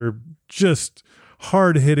They're just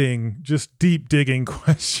hard-hitting, just deep-digging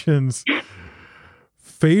questions.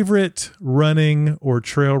 Favorite running or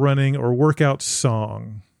trail running or workout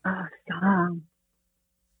song? Oh, song.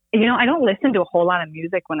 I don't listen to a whole lot of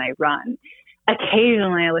music when I run.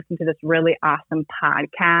 Occasionally, I listen to this really awesome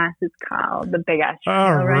podcast. It's called The Big Ass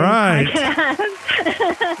Trail Running Podcast.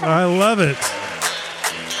 I love it.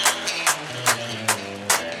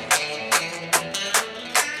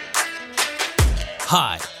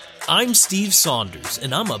 Hi, I'm Steve Saunders,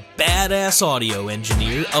 and I'm a badass audio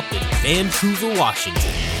engineer up in Vancouver,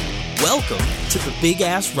 Washington. Welcome to the Big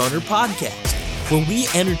Ass Runner Podcast, where we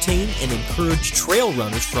entertain and encourage trail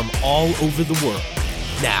runners from all over the world.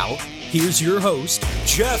 Now, here's your host,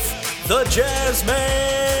 Jeff the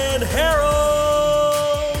Jazzman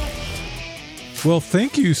Harold. Well,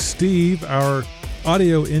 thank you, Steve, our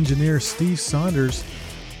audio engineer, Steve Saunders,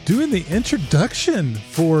 doing the introduction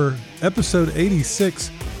for episode 86.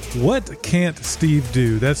 What can't Steve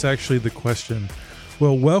do? That's actually the question.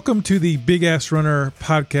 Well, welcome to the Big Ass Runner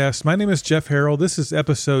Podcast. My name is Jeff Harold. This is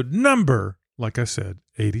episode number, like I said,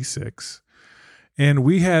 86. And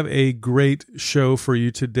we have a great show for you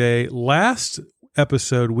today. Last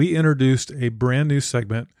episode, we introduced a brand new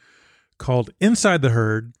segment called Inside the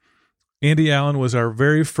Herd. Andy Allen was our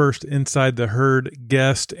very first Inside the Herd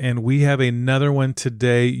guest, and we have another one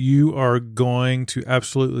today. You are going to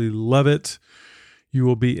absolutely love it. You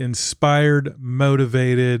will be inspired,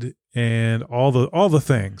 motivated, and all the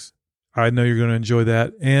things. I know you're going to enjoy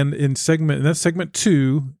that. And that's segment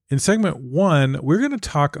 2. In segment 1, we're going to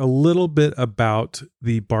talk a little bit about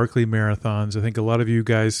the Barkley Marathons. I think a lot of you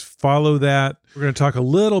guys follow that. We're going to talk a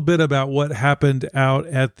little bit about what happened out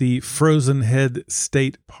at the Frozen Head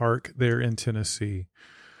State Park there in Tennessee.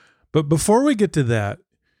 But before we get to that,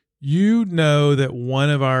 you know that one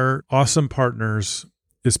of our awesome partners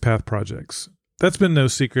is Path Projects. That's been no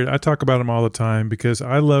secret. I talk about them all the time because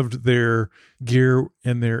I loved their gear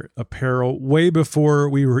and their apparel way before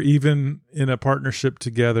we were even in a partnership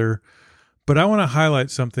together. But I want to highlight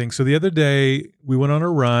something. So the other day, we went on a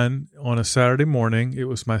run on a Saturday morning. It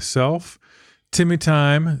was myself, Timmy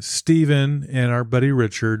Time, Steven, and our buddy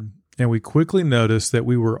Richard. And we quickly noticed that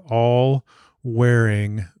we were all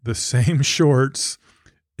wearing the same shorts.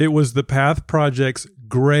 It was the Path Projects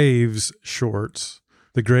Graves shorts,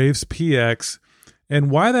 the Graves PX. And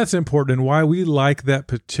why that's important and why we like that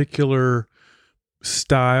particular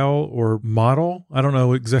style or model, I don't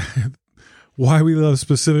know exactly why we love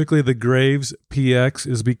specifically the Graves PX,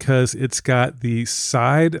 is because it's got the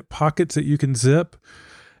side pockets that you can zip,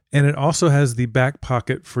 and it also has the back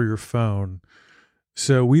pocket for your phone.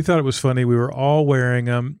 So we thought it was funny. We were all wearing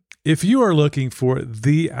them. If you are looking for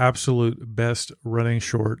the absolute best running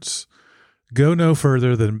shorts, go no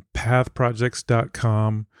further than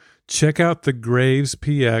pathprojects.com. Check out the Graves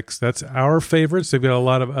PX. That's our favorites. They've got a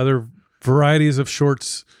lot of other varieties of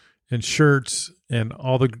shorts and shirts and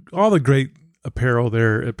all the great apparel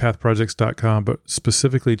there at pathprojects.com, but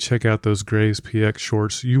specifically check out those Graves PX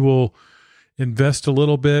shorts. You will invest a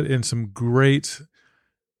little bit in some great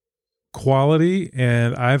quality,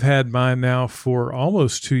 and I've had mine now for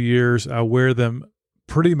almost 2 years. I wear them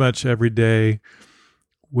pretty much every day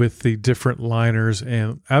with the different liners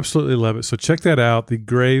and absolutely love it. So check that out, the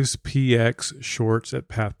Graves PX shorts at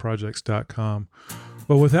pathprojects.com.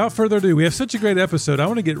 Well, without further ado, we have such a great episode. I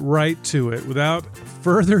want to get right to it. Without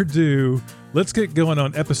further ado, let's get going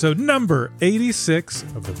on episode number 86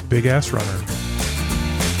 of the Big Ass Runner.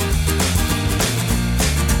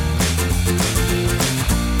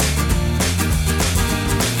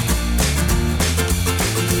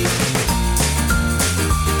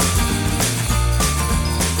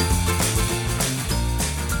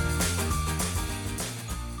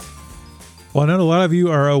 Well, I know a lot of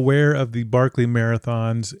you are aware of the Barkley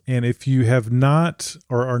Marathons, and if you have not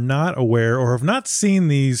or are not aware or have not seen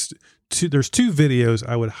these, there's 2 videos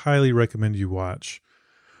I would highly recommend you watch.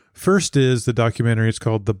 First is the documentary. It's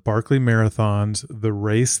called The Barkley Marathons, The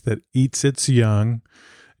Race That Eats Its Young.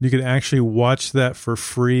 You can actually watch that for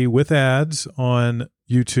free with ads on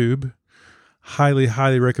YouTube. Highly,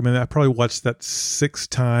 highly recommend that. I probably watched that 6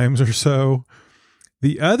 times or so.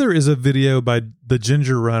 The other is a video by The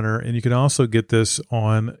Ginger Runner, and you can also get this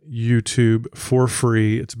on YouTube for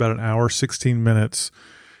free. It's about an hour, 16 minutes.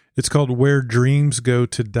 It's called Where Dreams Go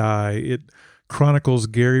to Die. It chronicles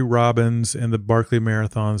Gary Robbins and the Barkley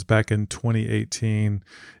Marathons back in 2018.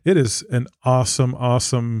 It is an awesome,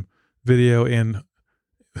 awesome video, and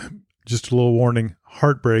just a little warning,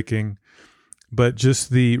 heartbreaking, but just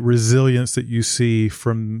the resilience that you see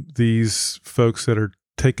from these folks that are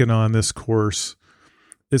taking on this course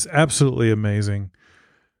is absolutely amazing.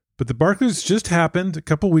 But the Barkleys just happened a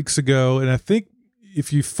couple weeks ago, and I think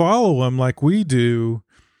if you follow them like we do,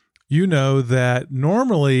 you know that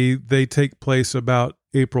normally they take place about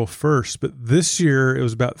April 1st, but this year it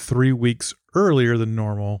was about 3 weeks earlier than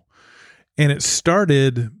normal, and it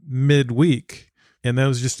started midweek. And that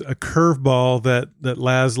was just a curveball that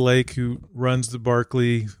Laz Lake, who runs the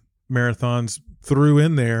Barkley marathons, threw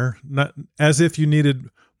in there, not as if you needed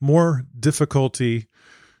more difficulty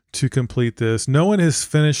to complete this. No one has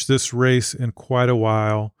finished this race in quite a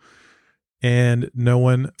while, and no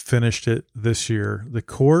one finished it this year. The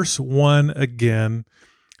course won again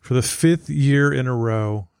for the 5th year in a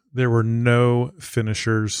row. There were no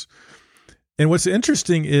finishers. And what's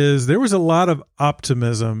interesting is there was a lot of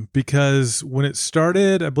optimism because when it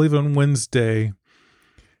started, I believe on Wednesday,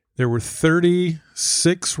 there were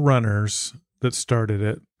 36 runners that started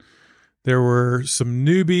it. There were some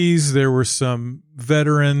newbies. There were some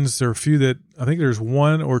veterans. There were a few that, I think there's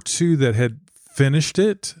 1 or 2 that had finished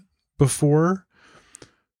it before.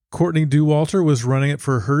 Courtney Dauwalter was running it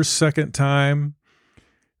for her second time.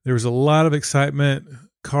 There was a lot of excitement.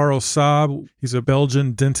 Karel Saab, he's a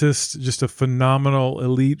Belgian dentist, just a phenomenal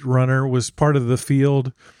elite runner, was part of the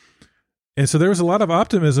field. And so there was a lot of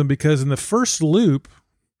optimism because in the first loop,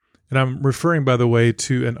 and I'm referring, by the way,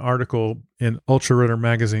 to an article in Ultra Runner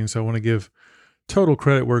magazine, so I want to give total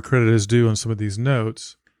credit where credit is due on some of these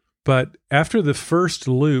notes. But after the first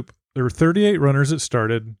loop, there were 38 runners that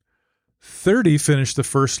started. 30 finished the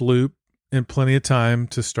first loop in plenty of time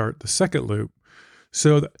to start the second loop.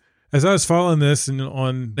 So as I was following this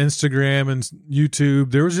on Instagram and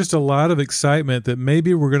YouTube, there was just a lot of excitement that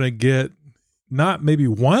maybe we're going to get not maybe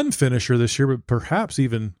one finisher this year, but perhaps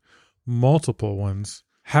even multiple ones.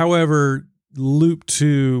 However, Loop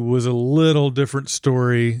 2 was a little different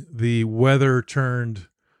story. The weather turned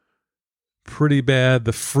pretty bad.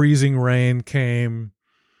 The freezing rain came,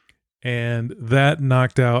 and that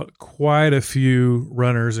knocked out quite a few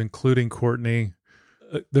runners, including Courtney.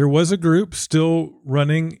 There was a group still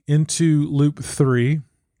running into Loop 3,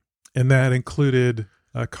 and that included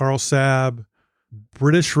Karel Saab,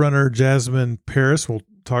 British runner Jasmine Paris. We'll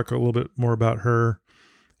talk a little bit more about her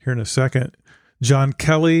here in a second. John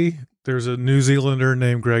Kelly. There's a New Zealander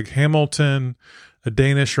named Greg Hamilton, a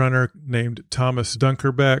Danish runner named Thomas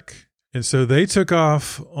Dunkerbeck. And so they took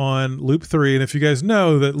off on Loop 3. And if you guys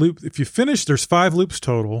know that if you finish, there's 5 loops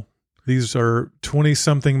total. These are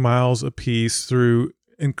 20-something miles apiece through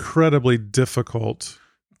incredibly difficult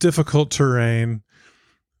terrain,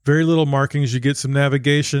 very little markings. You get some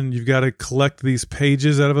navigation. You've got to collect these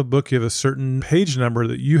pages out of a book. You have a certain page number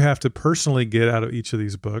that you have to personally get out of each of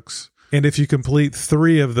these books. And if you complete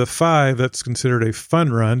 3 of the 5, that's considered a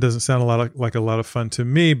fun run. Doesn't sound like a lot of fun to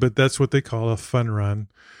me, but that's what they call a fun run.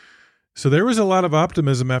 So there was a lot of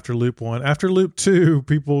optimism after Loop 1. After Loop 2,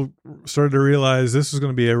 people started to realize this was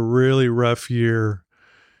going to be a really rough year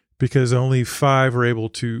because only 5 were able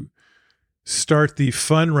to start the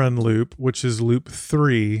fun run loop, which is Loop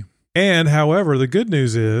 3. And however, the good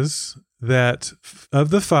news is that of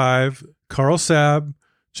the 5, Karel Saab,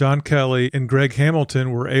 John Kelly, and Greg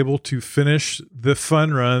Hamilton were able to finish the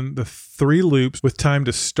fun run, the 3 loops, with time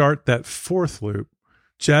to start that 4th loop.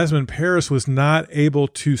 Jasmine Paris was not able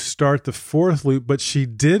to start the 4th loop, but she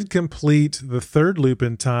did complete the 3rd loop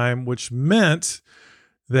in time, which meant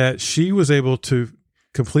that she was able to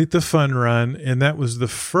complete the fun run. And that was the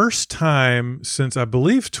first time since, I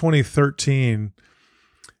believe, 2013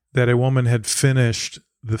 that a woman had finished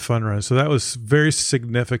the fun run. So that was very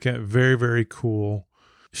significant, very, very cool.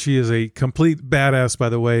 She is a complete badass, by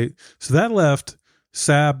the way. So that left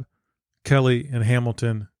Saab, Kelly, and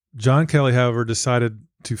Hamilton. John Kelly, however, decided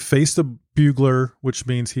to face the bugler, which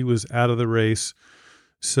means he was out of the race.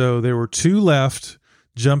 So there were 2 left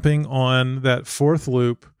jumping on that 4th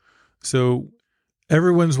loop. So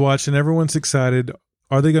everyone's watching, everyone's excited.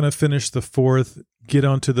 Are they going to finish the 4th, get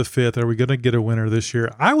onto the 5th? Are we going to get a winner this year?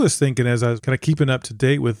 I was thinking, as I was kind of keeping up to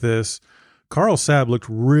date with this, Karel Saab looked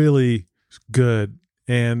really good.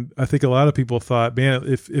 And I think a lot of people thought, man,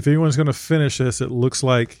 if anyone's going to finish this, it looks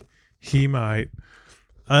like he might.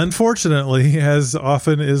 Unfortunately, as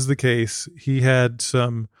often is the case, he had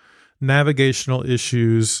some navigational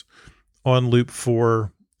issues on Loop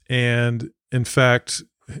 4. And in fact,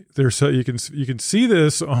 you can see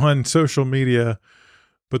this on social media,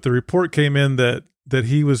 but the report came in that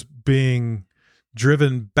he was being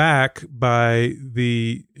driven back by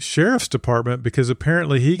the sheriff's department because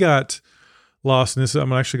apparently he got lost. And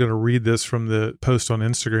I'm actually going to read this from the post on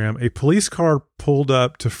Instagram. A police car pulled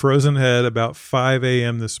up to Frozen Head about 5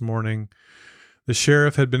 a.m. this morning. The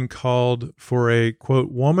sheriff had been called for a,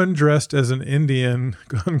 quote, woman dressed as an Indian,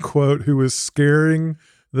 unquote, who was scaring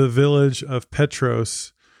the village of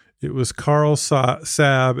Petros. It was Carl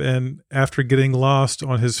Saab, and after getting lost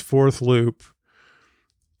on his fourth loop,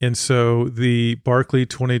 and so the Barkley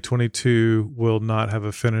 2022 will not have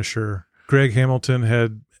a finisher. Greg Hamilton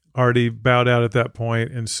had already bowed out at that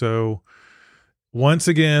point, and so once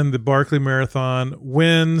again, the Barkley Marathon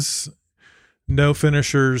wins. No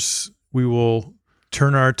finishers. We will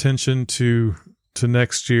turn our attention to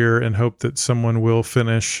next year and hope that someone will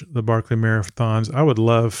finish the Barkley Marathons. I would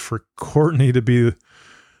love for Courtney to be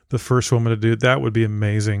the first woman to do it. That would be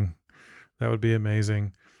amazing. That would be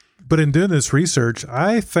amazing. But in doing this research,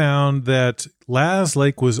 I found that Laz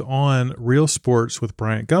Lake was on Real Sports with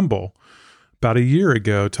Bryant Gumbel about a year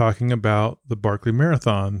ago talking about the Barkley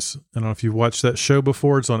Marathons. I don't know if you've watched that show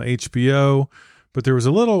before. It's on HBO, but there was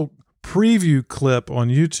a little preview clip on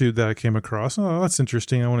YouTube that I came across. Oh, that's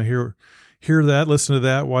interesting. I want to hear that, listen to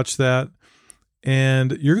that, watch that.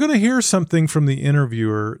 And you're going to hear something from the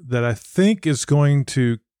interviewer that I think is going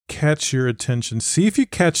to catch your attention. See if you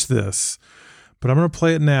catch this, but I'm going to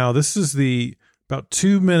play it now. This is the about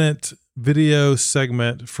 2-minute video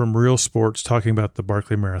segment from Real Sports talking about the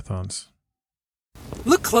Barkley Marathons.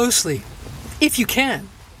 Look closely, if you can.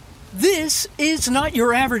 This is not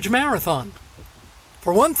your average marathon.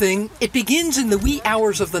 For one thing, it begins in the wee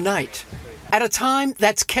hours of the night, at a time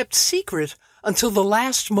that's kept secret until the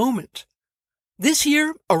last moment. This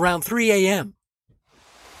year, around 3 a.m.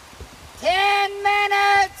 10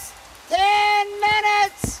 minutes! 10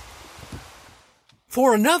 minutes!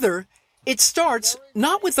 For another, it starts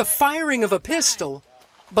not with the firing of a pistol,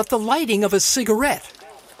 but the lighting of a cigarette.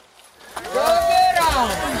 Go get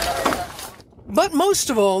 'em! But most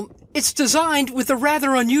of all, it's designed with a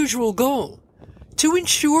rather unusual goal: to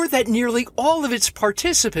ensure that nearly all of its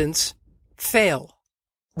participants fail.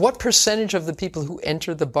 What percentage of the people who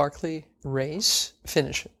enter the Barkley race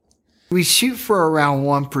finish it? We shoot for around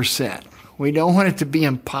 1%. We don't want it to be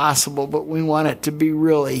impossible, but we want it to be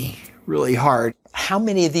really, really hard. How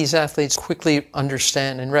many of these athletes quickly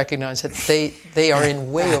understand and recognize that they are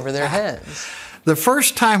in way over their heads? The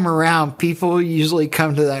first time around, people usually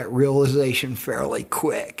come to that realization fairly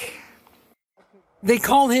quick. They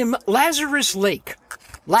call him Lazarus Lake,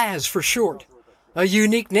 Laz for short, a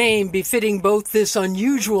unique name befitting both this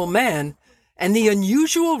unusual man and the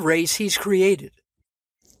unusual race he's created.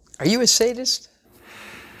 Are you a sadist?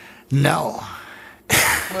 No.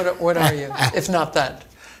 What are you, if not that?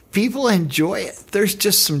 People enjoy it. There's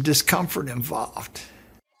just some discomfort involved.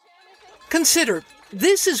 Consider,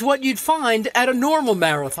 this is what you'd find at a normal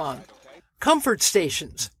marathon. Comfort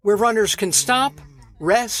stations where runners can stop,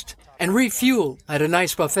 rest, and refuel at a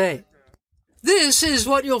nice buffet. This is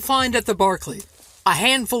what you'll find at the Barkley: a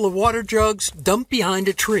handful of water jugs dumped behind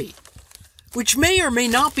a tree, which may or may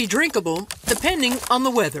not be drinkable depending on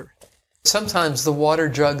the weather. Sometimes the water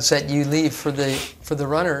jugs that you leave for the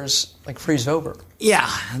runners freeze over. Yeah,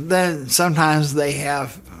 then sometimes they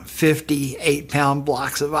have 50 8-pound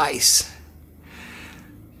blocks of ice.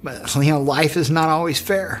 But life is not always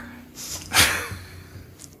fair.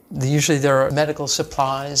 Usually there are medical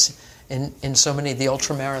supplies in so many of the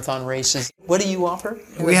ultramarathon races. What do you offer?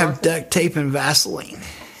 We have duct tape and Vaseline.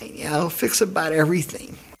 It'll fix about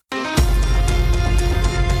everything.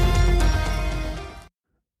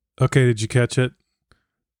 Okay, did you catch it?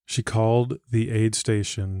 She called the aid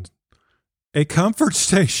station a comfort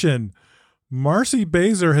station. Marcy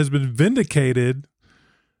Baser has been vindicated.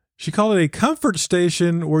 She called it a comfort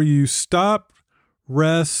station where you stop,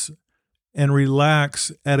 rest, and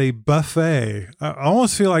relax at a buffet. I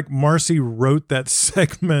almost feel like Marcy wrote that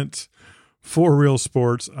segment for Real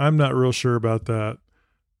Sports. I'm not real sure about that.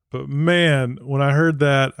 But man, when I heard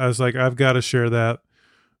that, I was like, I've got to share that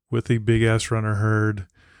with the Big Ass Runner herd.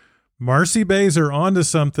 Marcy Baser onto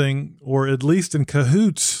something, or at least in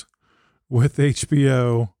cahoots with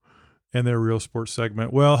HBO and their Real Sports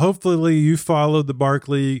segment. Well, hopefully you followed the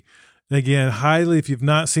Barkley. And again, highly, if you've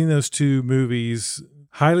not seen those two movies,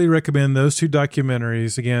 highly recommend those two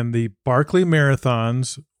documentaries. Again, the Barkley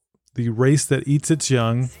Marathons, The Race That Eats Its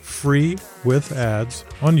Young, free with ads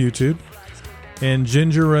on YouTube, and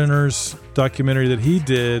Ginger Runner's documentary that he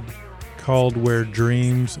did called Where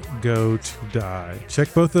Dreams Go to Die.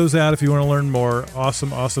 Check both those out if you want to learn more.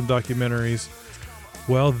 Awesome, awesome documentaries.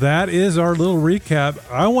 Well, that is our little recap.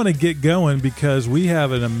 I want to get going because we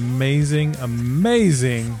have an amazing,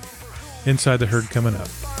 amazing Inside the Herd coming up.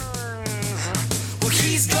 Well,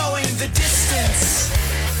 he's going the distance.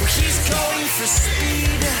 Well, he's going for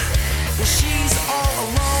speed. Well, she's all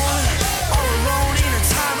alone in a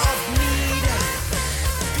time of need.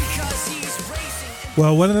 Because he's racing.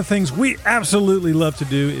 Well, one of the things we absolutely love to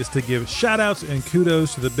do is to give shout outs and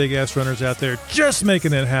kudos to the big ass runners out there just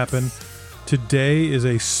making it happen. Today is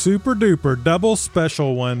a super duper double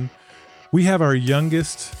special one. We have our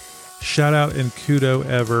youngest shout out and kudo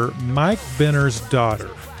ever, Mike Benner's daughter.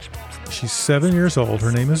 She's 7 years old.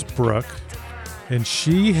 Her name is Brooke, and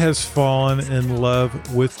she has fallen in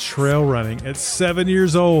love with trail running at 7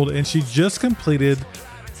 years old, and she just completed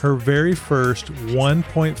her very first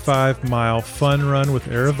 1.5 mile fun run with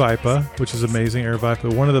Aravaipa, which is amazing.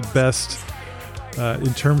 Aravaipa, one of the best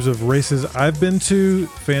in terms of races I've been to.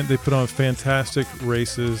 They put on fantastic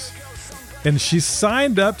races. And she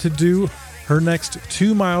signed up to do her next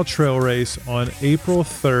 2 mile trail race on April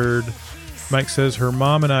 3rd. Mike says her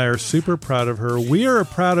mom and I are super proud of her. We are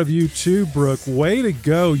proud of you too, Brooke. Way to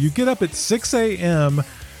go. You get up at 6 a.m.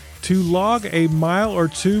 to log a mile or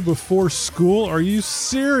two before school. Are you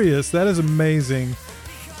serious? That is amazing.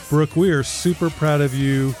 Brooke, we are super proud of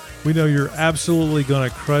you. We know you're absolutely going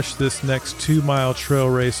to crush this next 2 mile trail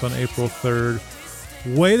race on April 3rd.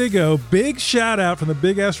 Way to go. Big shout out from the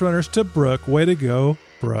Big Ass Runners to Brooke. Way to go,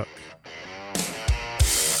 Brooke.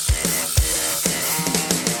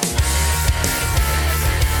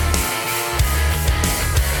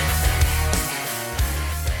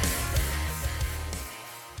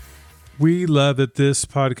 We love that this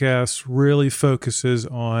podcast really focuses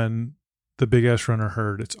on the Big Ass Runner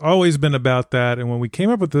herd. It's always been about that. And when we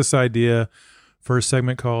came up with this idea for a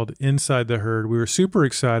segment called Inside the Herd, we were super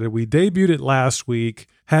excited. We debuted it last week,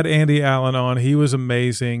 had Andy Allen on. He was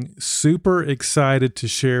amazing. Super excited to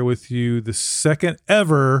share with you the second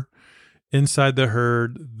ever Inside the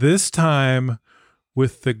Herd, this time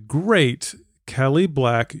with the great Kelly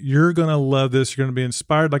Black. You're going to love this. You're going to be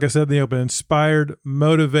inspired. Like I said in the open, inspired,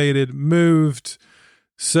 motivated, moved.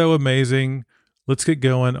 So amazing. Let's get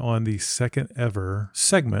going on the second ever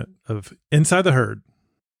segment of Inside the Herd.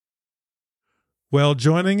 Well,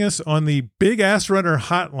 joining us on the Big Ass Runner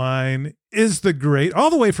hotline is the great, all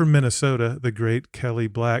the way from Minnesota, the great Kelly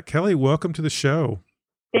Black. Kelly, welcome to the show.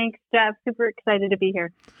 Thanks, Jeff. Super excited to be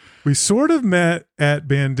here. We sort of met at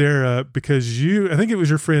Bandera because I think it was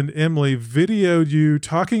your friend Emily, videoed you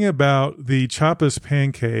talking about the Chiapas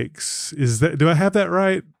pancakes. Do I have that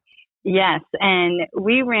right? Yes. And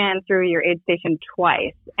we ran through your aid station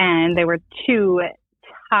twice, and there were two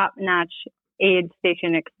top-notch aid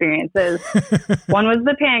station experiences. One was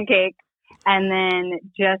the pancake, and then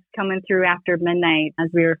just coming through after midnight as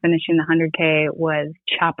we were finishing the 100K was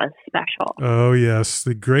Chiapas Special. Oh, yes.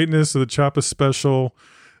 The greatness of the Chiapas Special,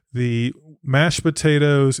 the mashed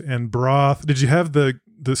potatoes and broth. Did you have the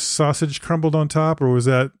sausage crumbled on top, or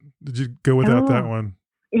did you go without that one?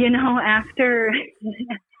 You know, after...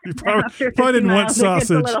 You probably didn't want sausage. It's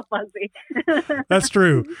a little fuzzy. That's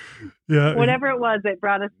true. Yeah. Whatever it was, it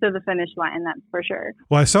brought us to the finish line. That's for sure.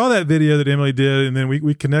 Well, I saw that video that Emily did, and then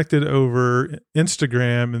we connected over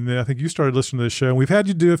Instagram, and then I think you started listening to the show. And we've had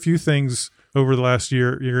you do a few things over the last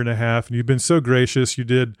year and a half, and you've been so gracious. You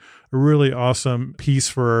did a really awesome piece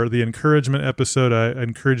for the encouragement episode. I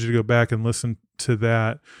encourage you to go back and listen to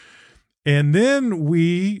that. And then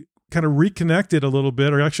we kind of reconnected a little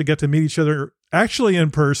bit, or actually got to meet each other actually in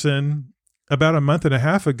person about a month and a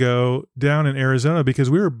half ago down in Arizona, because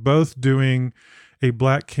we were both doing a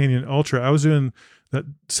Black Canyon Ultra. I was doing that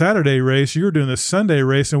Saturday race. You were doing the Sunday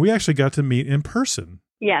race, and we actually got to meet in person.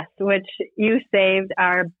 Yes, which you saved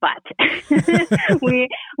our butt. We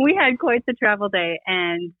had quite the travel day,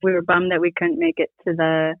 and we were bummed that we couldn't make it to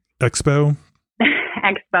the Expo. To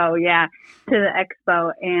the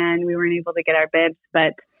Expo, and we weren't able to get our bibs,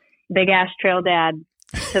 but Big Ass Trail Dad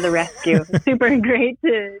to the rescue. Super great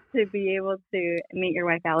to be able to meet your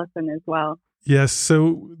wife, Allison, as well. Yes.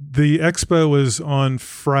 So the Expo was on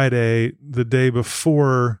Friday, the day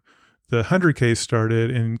before the 100K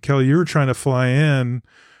started. And Kelly, you were trying to fly in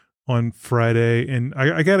on Friday. And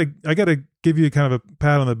I gotta give you kind of a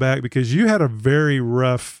pat on the back, because you had a very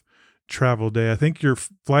rough travel day. I think your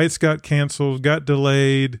flights got canceled, got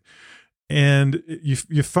delayed, and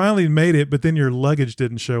you finally made it, but then your luggage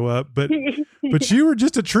didn't show up. But you were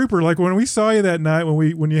just a trooper. Like when we saw you that night,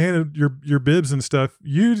 when you handed your bibs and stuff,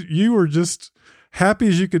 you were just happy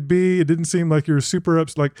as you could be. It didn't seem like you were super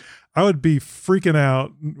upset. Like I would be freaking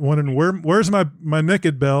out, wondering where's my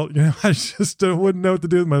naked belt. You know, I just wouldn't know what to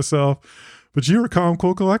do with myself. But you were calm,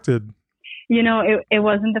 cool, collected. You know, it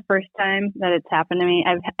wasn't the first time that it's happened to me.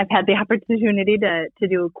 I've had the opportunity to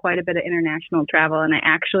do quite a bit of international travel, and I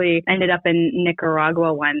actually ended up in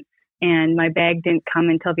Nicaragua once, and my bag didn't come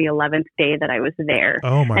until the 11th day that I was there.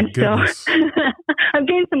 Oh my goodness. So I've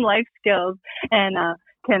gained some life skills and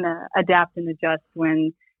can adapt and adjust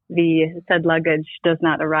when the said luggage does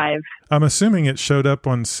not arrive. I'm assuming it showed up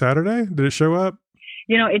on Saturday. Did it show up?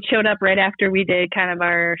 It showed up right after we did kind of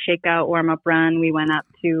our shakeout warm-up run. We went up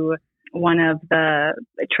to one of the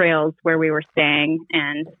trails where we were staying,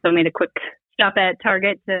 and so made a quick stop at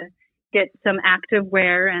Target to get some active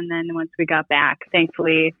wear. And then once we got back,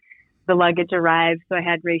 thankfully, the luggage arrived. So I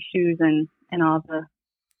had race shoes and all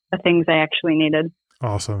the things I actually needed.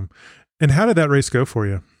 Awesome. And how did that race go for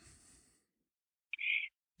you?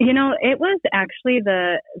 It was actually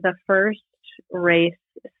the first race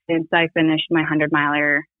since I finished my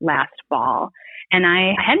 100-miler last fall. And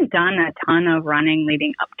I hadn't done a ton of running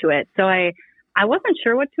leading up to it. So I wasn't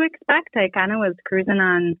sure what to expect. I kind of was cruising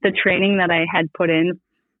on the training that I had put in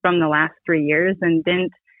from the last 3 years and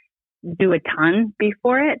didn't do a ton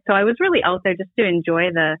before it. So I was really out there just to enjoy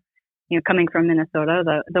coming from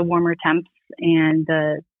Minnesota, the warmer temps and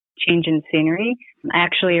the change in scenery. I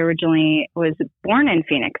actually originally was born in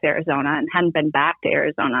Phoenix, Arizona, and hadn't been back to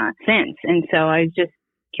Arizona since. And so I was just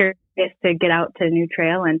curious to get out to a new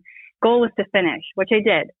trail, and goal was to finish, which I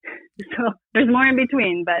did. So there's more in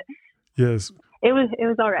between, but yes, it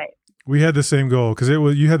was all right. We had the same goal because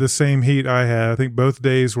you had the same heat I had. I think both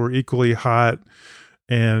days were equally hot,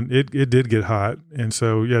 and it did get hot. And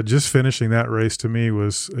so, yeah, just finishing that race to me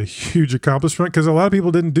was a huge accomplishment because a lot of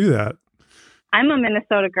people didn't do that. I'm a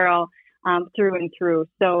Minnesota girl through and through,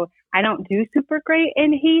 so I don't do super great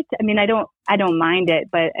in heat. I mean, I don't mind it,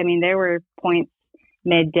 but I mean, there were points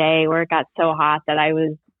midday where it got so hot that I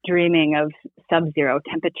was dreaming of sub-zero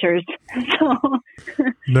temperatures. So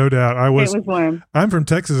no doubt, it was warm. I'm from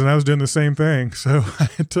Texas, and I was doing the same thing, so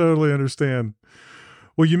I totally understand.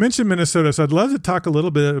 Well, you mentioned Minnesota, so I'd love to talk a little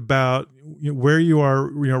bit about where you are,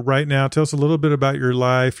 right now. Tell us a little bit about your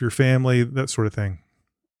life, your family, that sort of thing.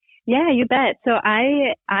 Yeah, you bet. So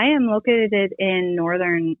I am located in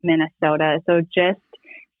northern Minnesota, so just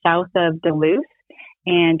south of Duluth,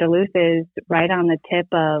 and Duluth is right on the tip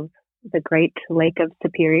of the Great Lake of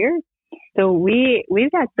Superior. So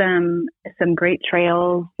we've got some great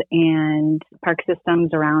trails and park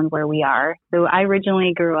systems around where we are. So I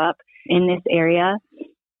originally grew up in this area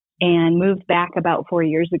and moved back about 4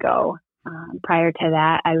 years ago. Prior to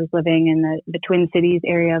that, I was living in the Twin Cities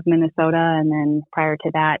area of Minnesota, and then prior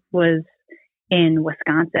to that was in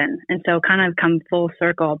Wisconsin. And so kind of come full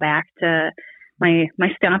circle back to my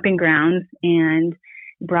stomping grounds, and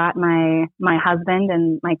brought my husband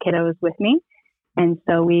and my kiddos with me. And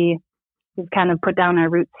so we've kind of put down our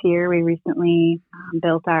roots here. We recently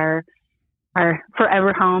built our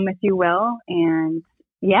forever home, if you will. And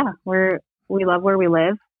yeah, we love where we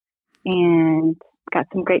live, and got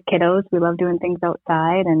some great kiddos. We love doing things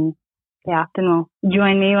outside, and they often will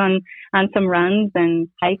join me on some runs and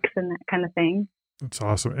hikes and that kind of thing. That's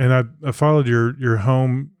awesome. And I followed your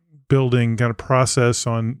home building kind of process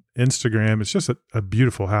on Instagram. It's just a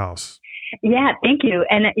beautiful house. Yeah, thank you.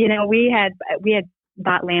 And we had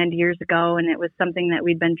bought land years ago, and it was something that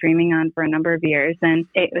we'd been dreaming on for a number of years. And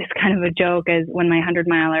it was kind of a joke as when my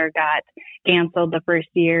 100-miler got canceled the first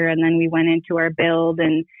year, and then we went into our build,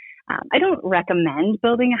 and I don't recommend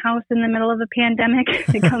building a house in the middle of a pandemic.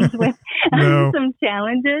 It comes with some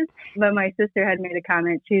challenges. But my sister had made a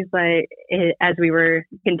comment. She's like, as we were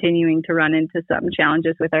continuing to run into some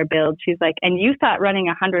challenges with our build, she's like, and you thought running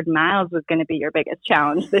 100 miles was going to be your biggest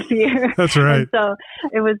challenge this year. That's right. And so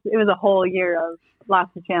it was a whole year of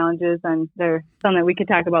lots of challenges, and there's some that we could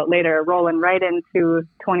talk about later, rolling right into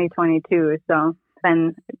 2022. So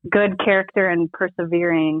been good character and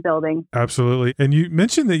persevering building. Absolutely. And you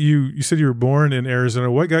mentioned that you said you were born in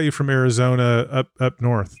Arizona. What got you from Arizona up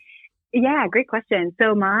north? Yeah, great question.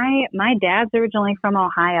 So my dad's originally from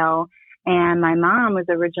Ohio, and my mom was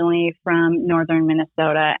originally from northern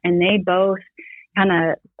Minnesota, and they both kind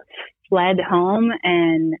of fled home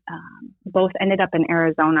and both ended up in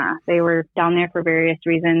Arizona. They were down there for various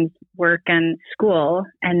reasons, work and school,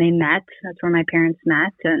 and they met. That's where my parents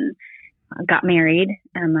met and got married,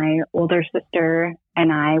 and my older sister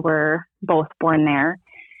and I were both born there.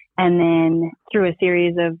 And then through a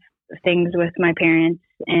series of things with my parents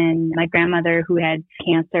and my grandmother who had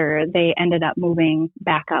cancer, they ended up moving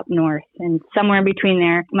back up north. And somewhere in between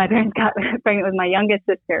there, my parents got pregnant with my youngest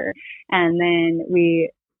sister. And then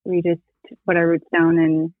we just put our roots down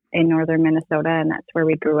in northern Minnesota, and that's where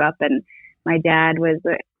we grew up. And my dad was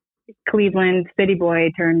a Cleveland city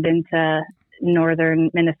boy turned into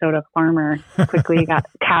northern Minnesota farmer, quickly got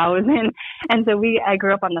cows. And so I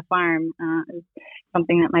grew up on the farm. It was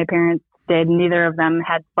something that my parents did. Neither of them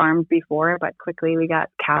had farmed before, but quickly we got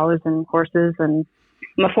cows and horses and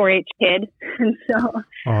I'm a 4-H kid. And so,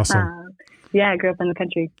 awesome. I grew up in the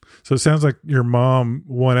country. So it sounds like your mom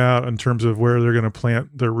won out in terms of where they're going to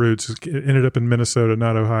plant their roots. It ended up in Minnesota,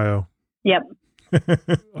 not Ohio. Yep.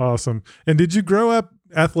 Awesome. And did you grow up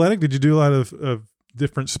athletic? Did you do a lot of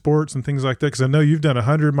different sports and things like that? Because I know you've done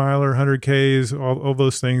 100-miler, 100Ks, all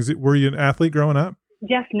those things. Were you an athlete growing up?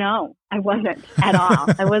 Jeff, no, I wasn't at all.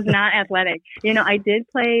 I was not athletic. I did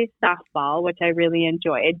play softball, which I really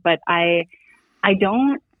enjoyed, but I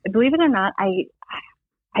don't, believe it or not,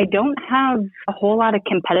 I don't have a whole lot of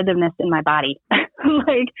competitiveness in my body.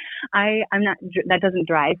 I'm not, that doesn't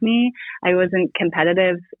drive me. I wasn't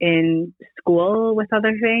competitive in school with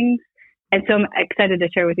other things. And so I'm excited to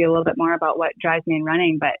share with you a little bit more about what drives me in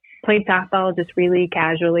running, but played softball just really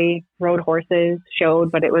casually, rode horses,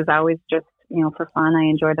 showed, but it was always just, for fun. I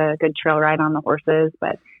enjoyed a good trail ride on the horses,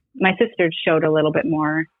 but my sisters showed a little bit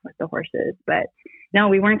more with the horses, but no,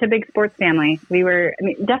 we weren't a big sports family. We were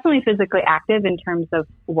definitely physically active in terms of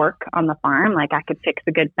work on the farm. Like I could fix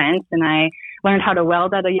a good fence, and I learned how to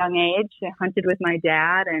weld at a young age. I hunted with my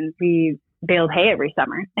dad, and we baled hay every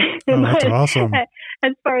summer. Oh, that's awesome.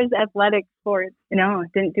 As far as athletic sports,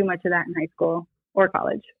 didn't do much of that in high school or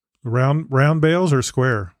college. Round bales or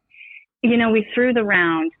square? We threw the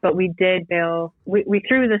round, but we did bale. We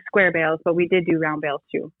threw the square bales, but we did do round bales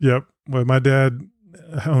too. Yep. Well, my dad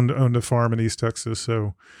owned a farm in East Texas,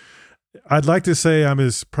 so I'd like to say I'm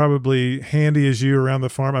as probably handy as you around the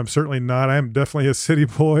farm. I'm certainly not. I'm definitely a city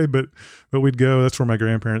boy, but we'd go. That's where my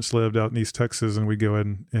grandparents lived, out in East Texas, and we'd go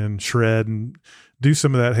and shred and do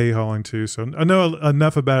some of that hay hauling too. So I know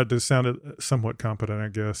enough about it to sound somewhat competent, I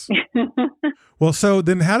guess. Well, so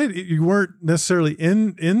then you weren't necessarily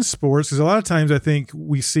in sports? Because a lot of times I think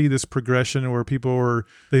we see this progression where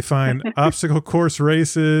they find obstacle course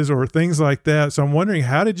races or things like that. So I'm wondering,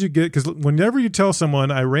 how did you get, because whenever you tell someone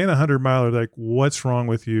I ran 100-miler, like, what's wrong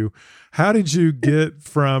with you? How did you get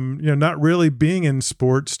from, not really being in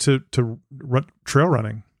sports to trail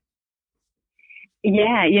running?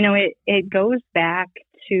 Yeah, it goes back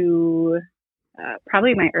to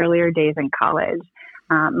probably my earlier days in college.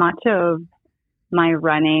 Much of my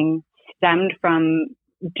running stemmed from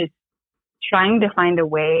just trying to find a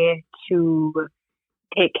way to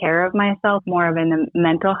take care of myself more of in a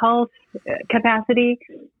mental health capacity.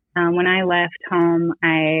 When I left home,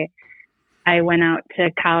 I went out to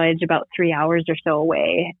college about 3 hours or so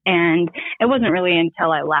away. And it wasn't really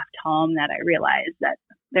until I left home that I realized that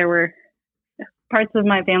there were parts of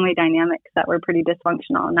my family dynamics that were pretty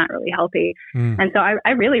dysfunctional and not really healthy. And so I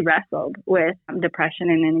really wrestled with depression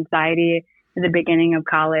and anxiety at the beginning of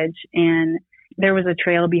college. And there was a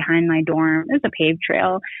trail behind my dorm. It was a paved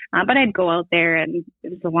trail, but I'd go out there, and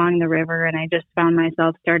it was along the river, and I just found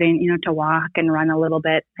myself starting, to walk and run a little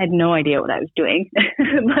bit. I had no idea what I was doing,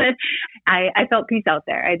 but I felt peace out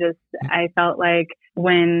there. I felt like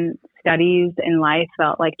when studies in life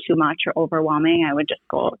felt like too much or overwhelming, I would just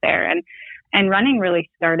go out there. And running really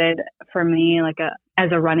started for me as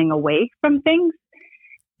a running away from things.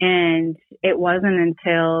 And it wasn't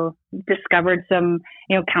until discovered some,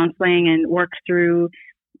 counseling and worked through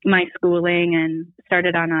my schooling and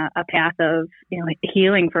started on a path of,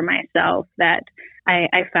 healing for myself that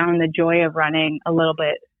I found the joy of running a little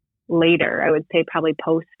bit later. I would say probably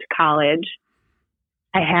post college.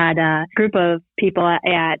 I had a group of people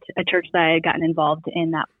at a church that I had gotten involved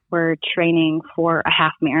in that were training for a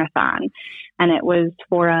half marathon, and it was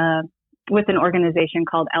with an organization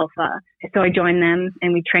called Alpha. So I joined them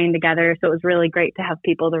and we trained together. So it was really great to have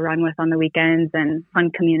people to run with on the weekends and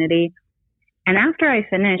fun community. And after I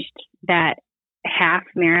finished that half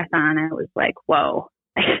marathon, I was like, whoa,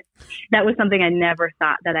 that was something I never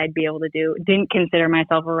thought that I'd be able to do. Didn't consider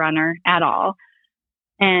myself a runner at all.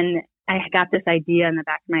 And I got this idea in the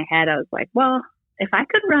back of my head. I was like, well, if I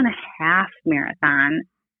could run a half marathon,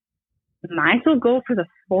 might as well go for the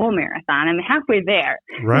full marathon. I'm halfway there.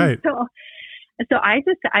 Right. So I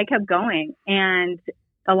kept going. And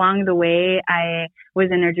along the way, I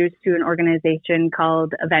was introduced to an organization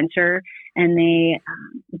called Venture, and they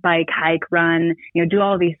bike, hike, run, do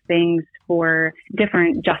all these things for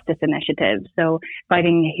different justice initiatives. So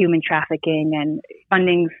fighting human trafficking and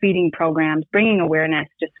funding feeding programs, bringing awareness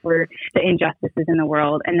just for the injustices in the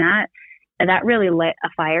world. And that really lit a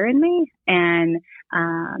fire in me. And,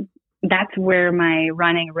 that's where my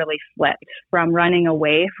running really flipped, from running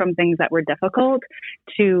away from things that were difficult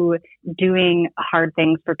to doing hard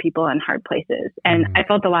things for people in hard places. And I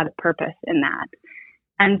felt a lot of purpose in that.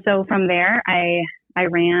 And so from there, I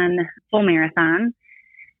ran full marathon.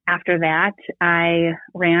 After that, I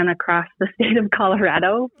ran across the state of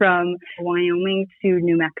Colorado from Wyoming to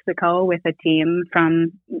New Mexico with a team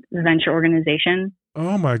from the Venture organization.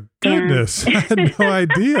 Oh my goodness. I had no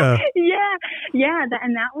idea. Yeah.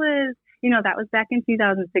 And that was, that was back in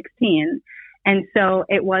 2016. And so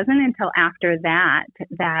it wasn't until after that,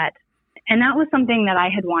 and that was something that I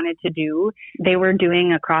had wanted to do. They were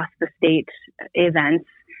doing across the state events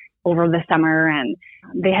over the summer, and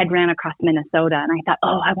they had ran across Minnesota, and I thought,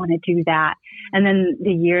 I want to do that. And then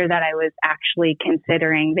the year that I was actually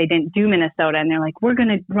considering, they didn't do Minnesota, and they're like, we're going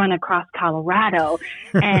to run across Colorado.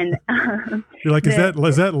 And you're like, is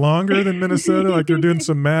that longer than Minnesota? Like you're doing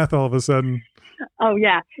some math all of a sudden. Oh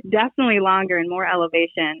yeah, definitely longer and more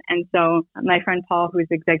elevation. And so my friend Paul, who's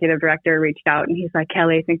executive director, reached out and he's like,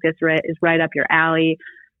 Kelly, I think this is right up your alley.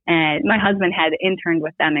 And my husband had interned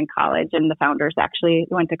with them in college, and the founders actually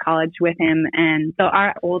went to college with him. And so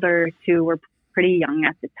our older two were pretty young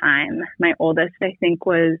at the time. My oldest, I think,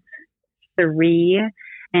 was 3,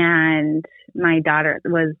 and my daughter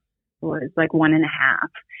was like 1.5.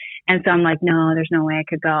 And so I'm like, no, there's no way I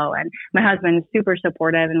could go. And my husband is super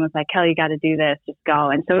supportive and was like, Kelly, you got to do this, just go.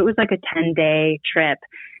 And so it was like a 10-day trip,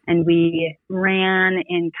 and we ran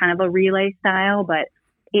in kind of a relay style, but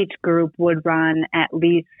each group would run at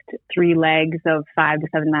least 3 legs of 5 to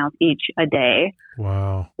 7 miles each a day.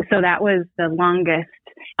 Wow. So that was the longest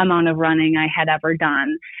amount of running I had ever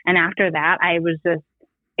done. And after that, I was just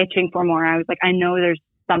itching for more. I was like, I know there's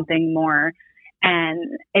something more.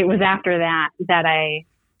 And it was after that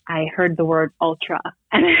I heard the word ultra,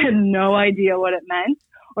 and I had no idea what it meant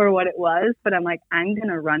or what it was, but I'm like, I'm going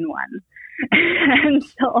to run one. And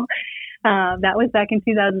so that was back in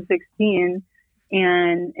 2016.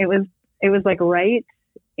 And it was like right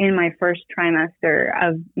in my first trimester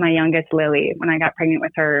of my youngest, Lily. When I got pregnant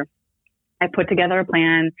with her, I put together a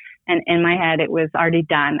plan, and in my head, it was already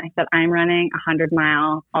done. I said, I'm running a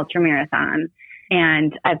 100-mile ultra marathon,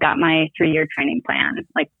 and I've got my 3-year training plan,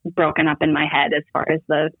 like broken up in my head as far as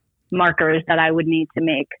the markers that I would need to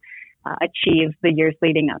make, achieve the years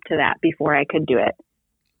leading up to that before I could do it.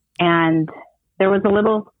 And there was a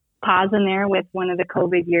little pause in there with one of the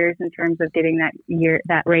COVID years in terms of getting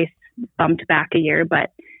that race bumped back a year,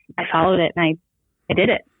 but I followed it and I did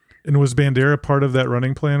it. And was Bandera part of that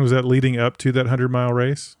running plan? Was that leading up to that 100-mile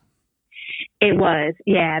race? It was,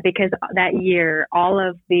 yeah, because that year, all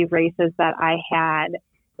of the races that I had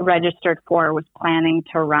registered for was planning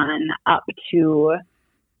to run up to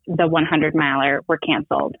the 100-miler were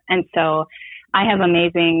canceled. And so I have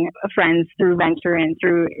amazing friends through venture and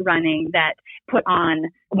through running that put on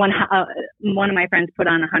one of my friends put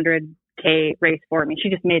on a 100K race for me. She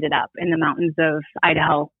just made it up in the mountains of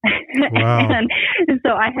Idaho. Wow. and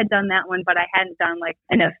so I had done that one, but I hadn't done like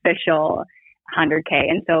an official 100K.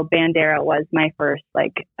 And so Bandera was my first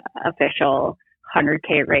like official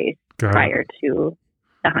 100K race prior to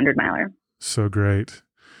the 100-miler. So great.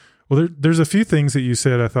 Well, there's a few things that you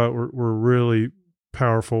said I thought were really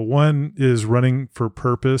powerful. One is running for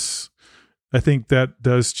purpose. I think that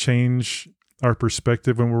does change our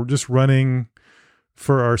perspective when we're just running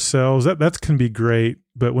for ourselves. That can be great,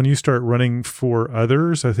 but when you start running for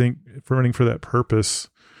others, I think for running for that purpose,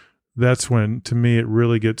 that's when, to me, it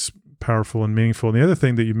really gets powerful and meaningful. And the other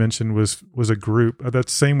thing that you mentioned was a group.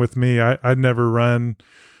 That's same with me. I'd never run.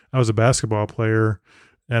 I was a basketball player,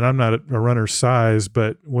 and I'm not a runner's size,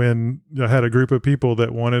 but when I had a group of people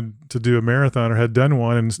that wanted to do a marathon or had done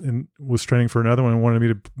one and was training for another one and wanted me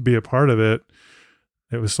to be a part of it,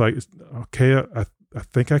 it was like, okay, I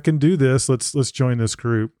think I can do this. Let's join this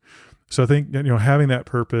group. So I think, having that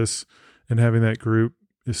purpose and having that group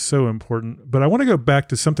is so important. But I want to go back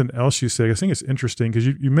to something else you said. I think it's interesting because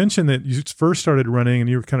you mentioned that you first started running and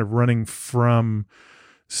you were kind of running from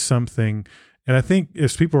something. And I think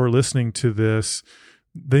as people are listening to this,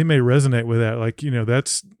 they may resonate with that. Like,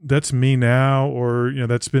 that's me now, or,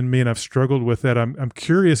 that's been me and I've struggled with that. I'm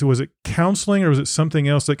curious, was it counseling or was it something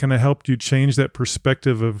else that kind of helped you change that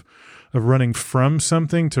perspective of running from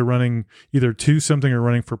something to running either to something or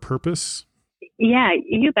running for purpose? Yeah,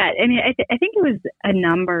 you bet. I mean, I think it was a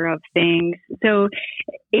number of things. So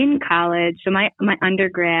in college, my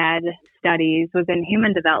undergrad studies was in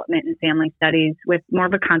human development and family studies with more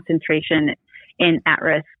of a concentration in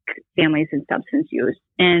at-risk families and substance use.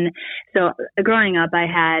 And so growing up, I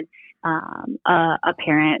had a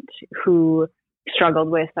parent who struggled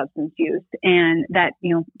with substance use, and that,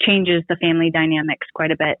 changes the family dynamics quite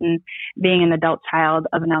a bit. And being an adult child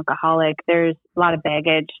of an alcoholic, there's a lot of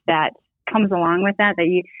baggage that comes along with that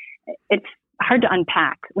it's hard to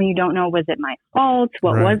unpack when you don't know, was it my fault?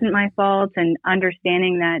 What Right. wasn't my fault? And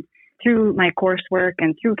understanding that through my coursework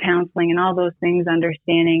and through counseling and all those things,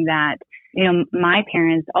 understanding that, my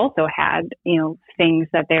parents also had, things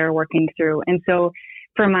that they were working through. And so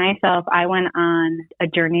for myself, I went on a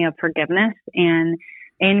journey of forgiveness, and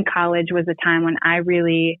in college was a time when I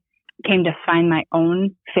really came to find my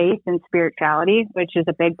own faith and spirituality, which is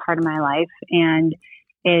a big part of my life and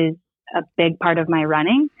is a big part of my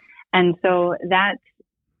running. And so that's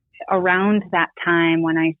around that time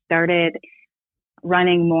when I started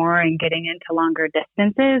running more and getting into longer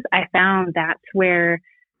distances, I found that's where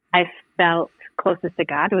I felt closest to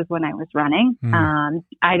God was when I was running.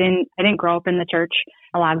 I didn't grow up in the church.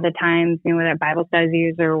 A lot of the times, at Bible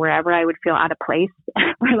studies or wherever, I would feel out of place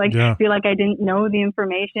or feel like I didn't know the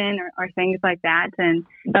information or things like that.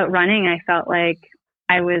 But running, I felt like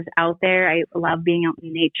I was out there. I love being out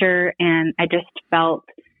in nature, and I just felt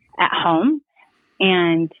at home.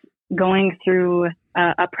 And going through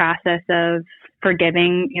a process of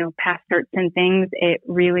forgiving, past hurts and things, it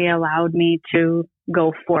really allowed me to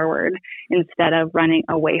go forward instead of running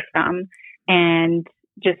away from, and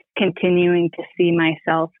just continuing to see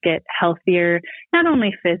myself get healthier, not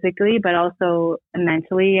only physically, but also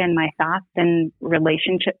mentally, and my thoughts and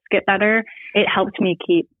relationships get better. It helped me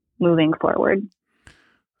keep moving forward.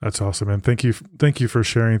 That's awesome, man. Thank you for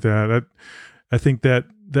sharing that. I think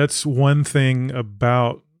that's one thing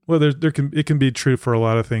about, well, it can be true for a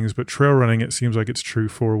lot of things, but trail running, it seems like it's true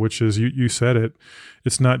for, which is, you said it.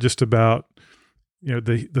 It's not just about,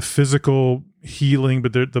 the physical healing,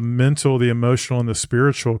 but the mental, the emotional, and the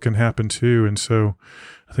spiritual can happen too. And so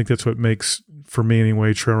I think that's what makes, for me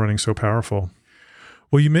anyway, trail running so powerful.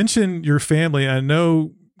 Well, you mentioned your family. I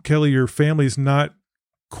know, Kelly, your family's not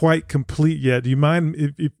quite complete yet. Do you mind,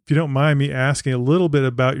 if you don't mind me asking a little bit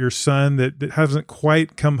about your son that hasn't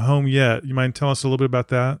quite come home yet? You mind telling us a little bit about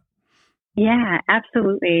that? Yeah,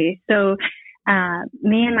 absolutely. So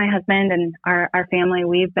me and my husband and our family,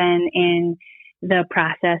 we've been in the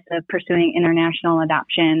process of pursuing international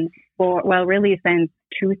adoption really since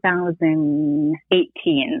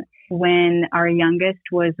 2018. When our youngest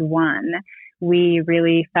was 1, we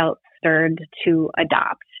really felt stirred to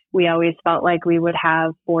adopt. We always felt like we would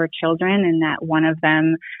have 4 children and that one of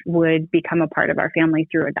them would become a part of our family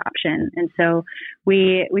through adoption. And so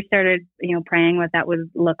we started, praying what that would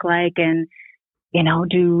look like, and,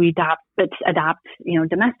 do we adopt,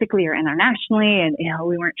 domestically or internationally? And,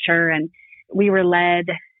 we weren't sure. And we were led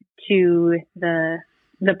to the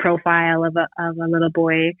profile of a little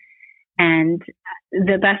boy. And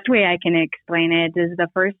the best way I can explain it is the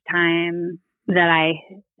first time that I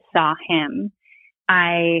saw him,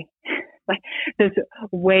 the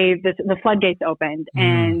floodgates opened,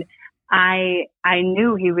 and I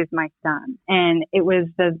knew he was my son. And it was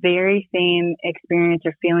the very same experience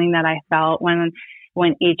or feeling that I felt when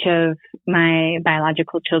each of my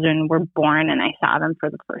biological children were born and I saw them for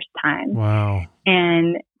the first time. Wow.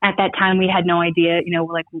 And at that time we had no idea,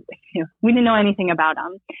 we didn't know anything about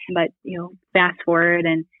them, but, fast forward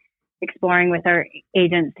and exploring with our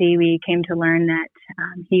agency, we came to learn that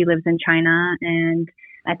he lives in China, and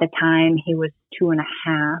at the time he was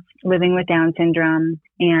 2.5, living with Down syndrome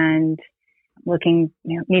and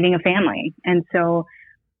needing a family. And so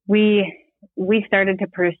we started to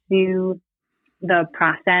pursue the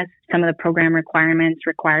process. Some of the program requirements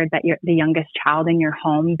required that the youngest child in your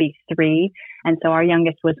home be 3. And so our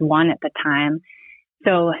youngest was 1 at the time.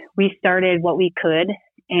 So we started what we could,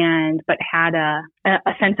 but had a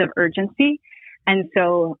sense of urgency. And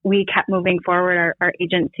so we kept moving forward. Our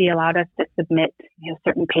agency allowed us to submit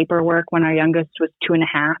certain paperwork when our youngest was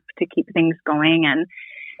 2.5 to keep things going, and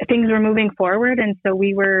things were moving forward. And so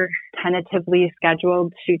we were tentatively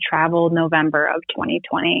scheduled to travel November of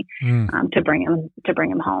 2020 to bring him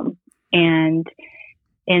home. And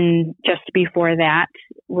in just before that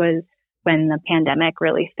was when the pandemic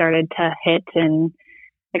really started to hit and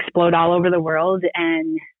explode all over the world.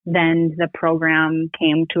 And then the program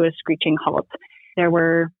came to a screeching halt. There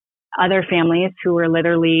were other families who were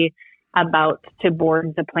literally about to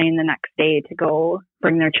board the plane the next day to go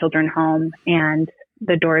bring their children home, and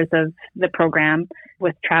the doors of the program,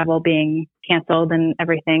 with travel being canceled and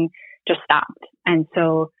everything, just stopped. And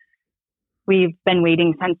so we've been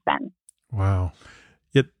waiting since then. Wow.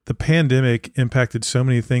 Yet the pandemic impacted so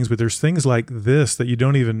many things, but there's things like this that you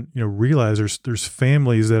don't even realize. There's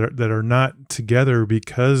families that are not together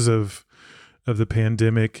because of the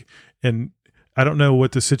pandemic. And I don't know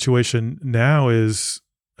what the situation now is,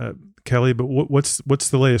 Kelly, but what's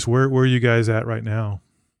the latest? Where are you guys at right now?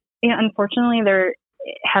 Yeah, unfortunately, there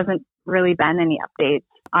hasn't really been any updates.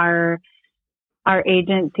 Our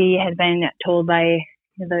agency had been told by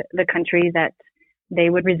the country that they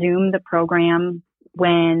would resume the program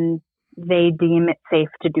when they deem it safe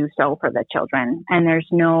to do so for the children. And there's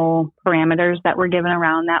no parameters that were given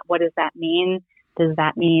around that. What does that mean? Does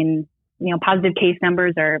that mean positive case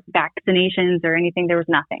numbers or vaccinations or anything. There was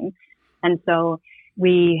nothing. And so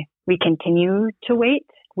we continue to wait.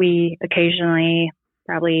 We occasionally,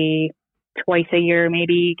 probably twice a year,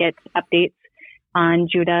 maybe get updates on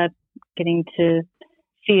Judah, getting to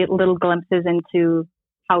see little glimpses into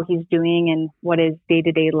how he's doing and what his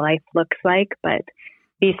day-to-day life looks like. But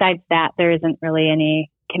besides that, there isn't really any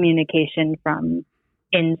communication from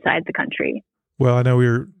inside the country. Well, I know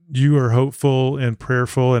you are hopeful and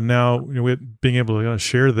prayerful, and now with being able to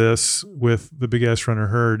share this with the Big Ass Runner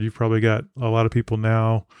herd, you've probably got a lot of people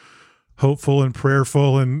now hopeful and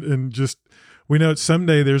prayerful, and just, we know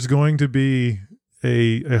someday there's going to be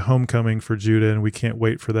a homecoming for Judah, and we can't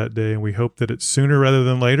wait for that day, and we hope that it's sooner rather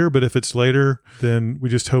than later. But if it's later, then we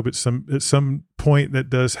just hope at some point that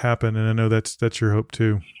does happen, and I know that's your hope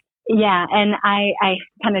too. Yeah, and I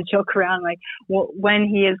kind of joke around like, well, when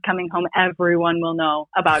he is coming home, everyone will know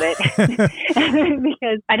about it.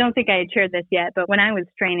 Because I don't think I had shared this yet, but when I was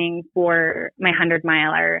training for my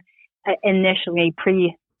 100-miler, initially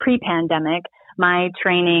pre-pandemic, my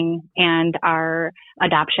training and our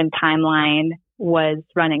adoption timeline was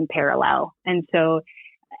running parallel. And so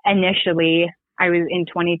initially, I was in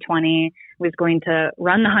 2020, was going to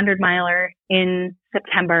run the 100-miler in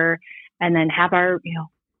September and then have our,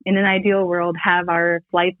 in an ideal world, have our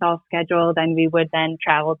flights all scheduled, and we would then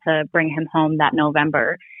travel to bring him home that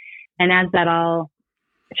November. And as that all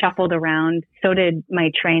shuffled around, so did my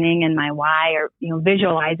training and my why, or,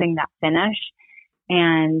 visualizing that finish.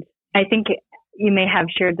 And I think you may have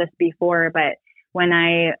shared this before, but when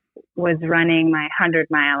I was running my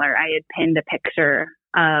 100-miler, I had pinned a picture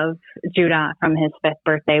of Judah from his 5th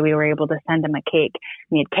birthday. We were able to send him a cake.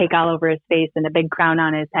 He had cake all over his face and a big crown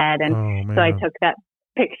on his head. And so I took that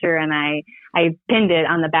picture and I pinned it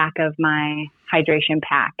on the back of my hydration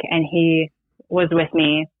pack, and he was with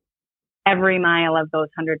me every mile of those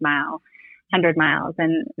 100 miles.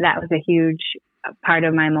 And that was a huge part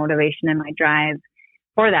of my motivation and my drive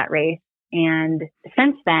for that race. And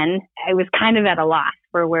since then, I was kind of at a loss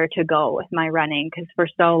for where to go with my running, because for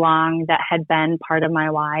so long that had been part of my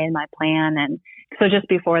why and my plan. And so just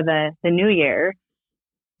before the new year,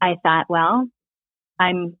 I thought, well,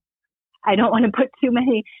 I don't want to put too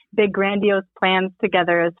many big grandiose plans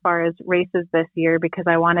together as far as races this year, because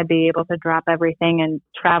I want to be able to drop everything and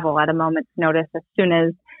travel at a moment's notice as soon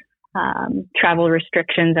as travel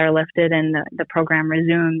restrictions are lifted and the program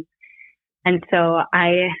resumes. And so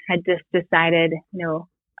I had just decided,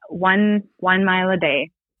 1 mile a day,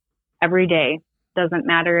 every day. Doesn't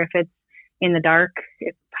matter if it's in the dark,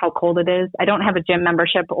 how cold it is. I don't have a gym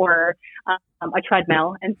membership or a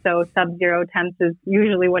treadmill. And so sub-zero temps is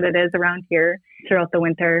usually what it is around here throughout the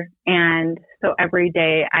winter. And so every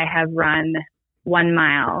day I have run 1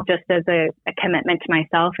 mile, just as a commitment to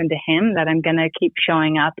myself and to him, that I'm going to keep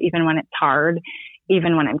showing up even when it's hard,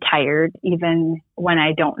 even when I'm tired, even when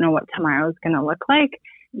I don't know what tomorrow is going to look like,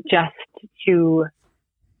 just to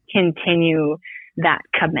continue that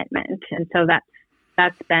commitment. And so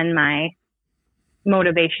that's been my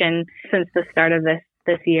motivation since the start of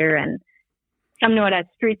this year. And some know it as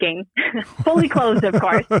streaking, fully clothed, of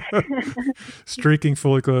course. Streaking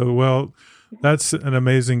fully clothed. Well, that's an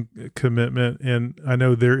amazing commitment. And I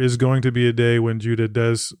know there is going to be a day when Judah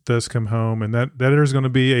does come home, and that is going to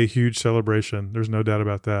be a huge celebration. There's no doubt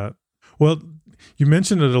about that. Well, you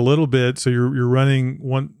mentioned it a little bit. So you're running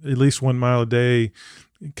at least 1 mile a day,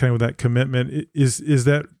 kind of with that commitment. Is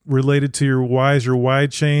that related to your why? Is your why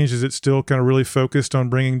change? Is it still kind of really focused on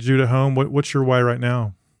bringing Judah home? What's your why right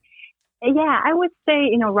now? Yeah, I would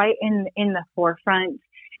say, right in the forefront,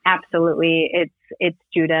 absolutely, it's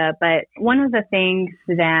Judah. But one of the things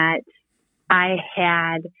that I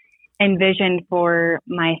had envisioned for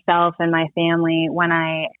myself and my family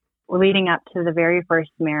leading up to the very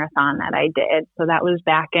first marathon that I did, so that was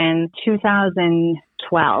back in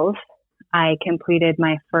 2012, I completed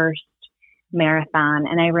my first marathon.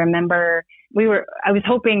 And I remember I was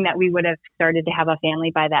hoping that we would have started to have a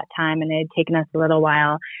family by that time, and it had taken us a little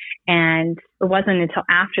while. And it wasn't until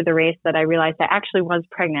after the race that I realized I actually was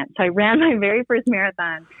pregnant. So I ran my very first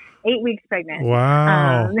marathon, 8 weeks pregnant.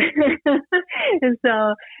 Wow. And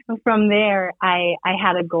so from there, I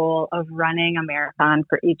had a goal of running a marathon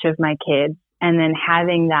for each of my kids, and then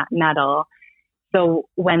having that medal. So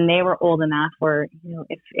when they were old enough, or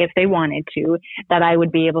if they wanted to, that I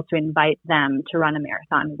would be able to invite them to run a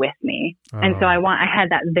marathon with me. Oh. And so I had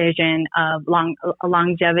that vision of a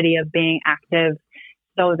longevity of being active,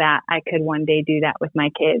 so that I could one day do that with my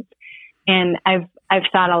kids. And I've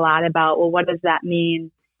thought a lot about, well, what does that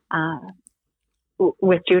mean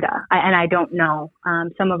with Judah? And I don't know.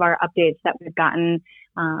 Some of our updates that we've gotten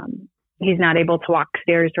he's not able to walk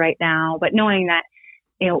stairs right now, but knowing that,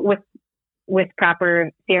 with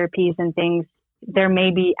proper therapies and things, there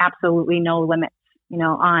may be absolutely no limits,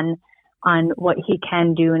 on what he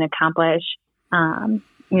can do and accomplish.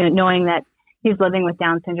 Knowing that he's living with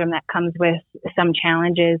Down syndrome, that comes with some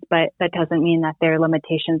challenges, but that doesn't mean that there are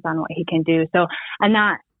limitations on what he can do. So I'm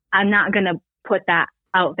not going to put that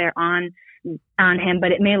out there on him,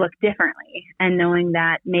 but it may look differently. And knowing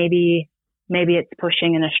that maybe it's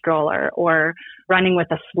pushing in a stroller or running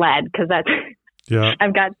with a sled, because that's, yeah.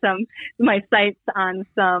 I've got my sights on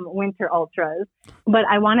some winter ultras, but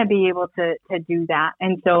I want to be able to do that.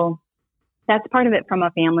 And so that's part of it from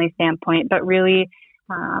a family standpoint, but really,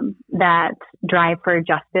 that drive for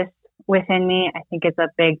justice within me, I think, is a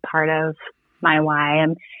big part of my why.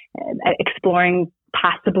 I'm exploring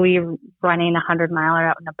possibly running 100-miler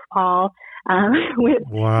out in Nepal with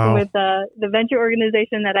the venture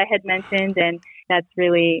organization that I had mentioned, and that's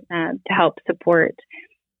really to help support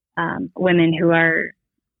women who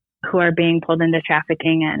are being pulled into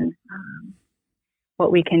trafficking, and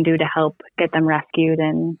what we can do to help get them rescued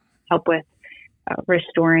and help with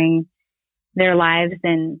restoring their lives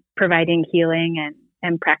and providing healing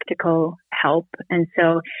and practical help. And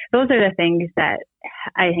so those are the things that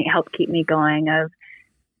I think help keep me going. Of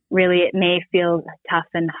really, it may feel tough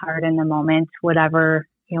and hard in the moment, whatever,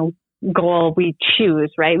 goal we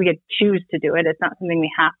choose, right? We get to choose to do it. It's not something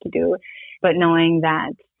we have to do, but knowing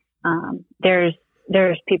that,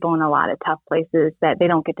 there's people in a lot of tough places that they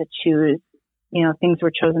don't get to choose, things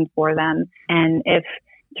were chosen for them. And if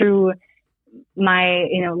through my,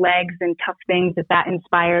 legs and tough things, if that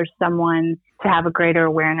inspires someone to have a greater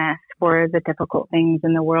awareness for the difficult things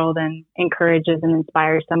in the world and encourages and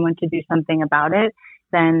inspires someone to do something about it,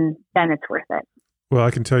 then it's worth it. Well,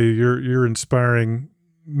 I can tell you, you're inspiring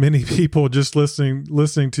many people just listening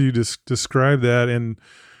to you describe that. And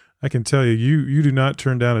I can tell you, you do not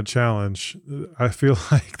turn down a challenge. I feel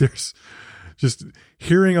like there's just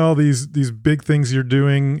hearing all these big things you're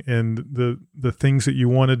doing, and the things that you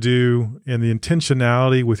want to do, and the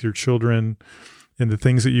intentionality with your children, and the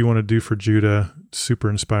things that you want to do for Judah,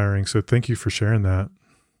 super inspiring. So thank you for sharing that.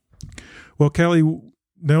 Well, Kelly,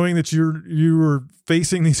 knowing that you were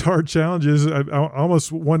facing these hard challenges, I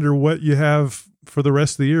almost wonder what you have for the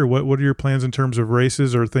rest of the year. What are your plans in terms of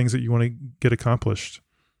races or things that you want to get accomplished?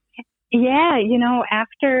 Yeah,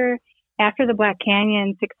 after the Black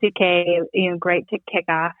Canyon 60K, great to kick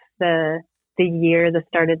off the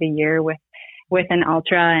start of the year with an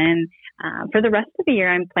ultra. And for the rest of the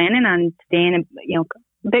year, I'm planning on staying,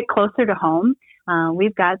 a bit closer to home.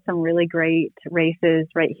 We've got some really great races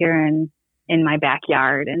right here in my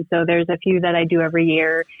backyard. And so there's a few that I do every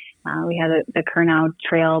year. We have the Kurnow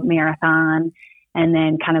Trail Marathon, and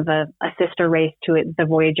then kind of a sister race to it, the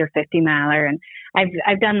Voyager 50-miler. And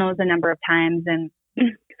I've done those a number of times. And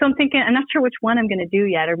so I'm thinking, I'm not sure which one I'm going to do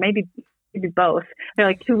yet, or maybe both. They're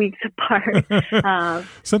like 2 weeks apart.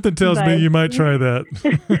 Something tells me you might try that.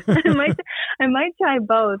 I might try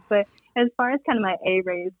both. But as far as kind of my A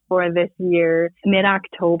race for this year,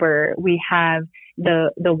 mid-October, we have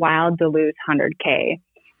the Wild Duluth 100K.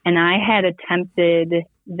 And I had attempted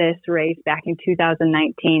this race back in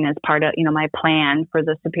 2019 as part of, my plan for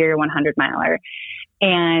the Superior 100-miler.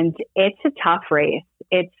 And it's a tough race.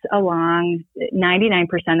 It's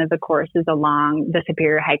 99% of the course is along the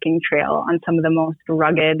Superior Hiking Trail on some of the most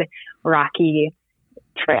rugged, rocky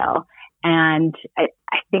trail. And I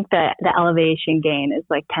think the elevation gain is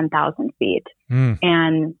like 10,000 feet.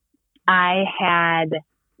 And I had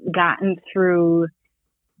gotten through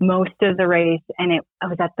most of the race, and I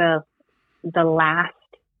was at the last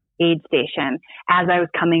aid station. As I was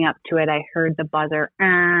coming up to it, I heard the buzzer,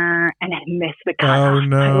 and I missed the cutoff. Oh,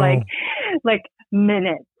 no. by like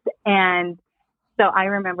minutes. And so I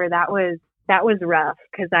remember that was rough,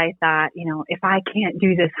 because I thought, if I can't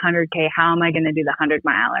do this 100K, how am I going to do the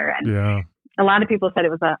 100-miler? And a lot of people said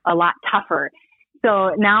it was a lot tougher.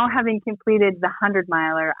 So now, having completed the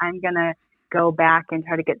 100-miler, I'm going to go back and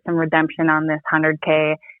try to get some redemption on this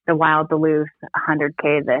 100K, the Wild Duluth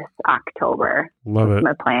 100K this October. Love it. That's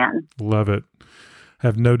my plan. Love it.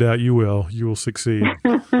 Have no doubt you will. You will succeed.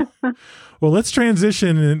 Well, let's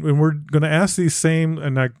transition, and we're going to ask these same,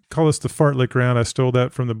 and I call this the fartlek round. I stole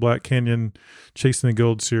that from the Black Canyon Chasing the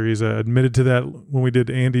Gold series. I admitted to that when we did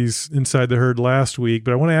Andy's Inside the Herd last week,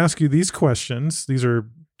 but I want to ask you these questions. These are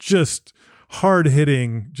just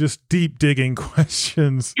hard-hitting, just deep-digging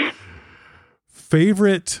questions.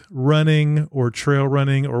 Favorite running or trail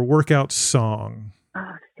running or workout song?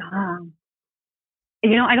 Oh, song.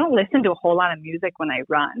 I don't listen to a whole lot of music when I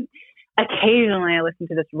run. occasionally I listen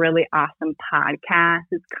to this really awesome podcast.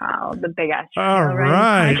 It's called the Big Ass Trail All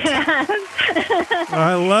right. Podcast.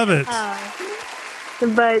 I love it.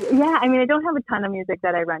 But yeah, I mean, I don't have a ton of music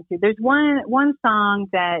that I run to. There's one song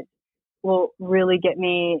that will really get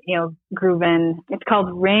me, grooving. It's called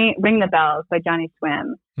Ring the Bells by Johnny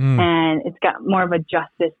Swim. And it's got more of a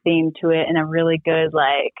justice theme to it and a really good,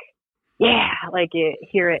 you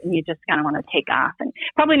hear it and you just kind of want to take off. And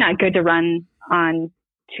probably not good to run on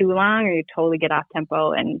too long or you totally get off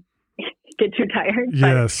tempo and get too tired.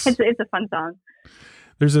 Yes. But it's a fun song.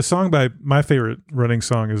 There's a song my favorite running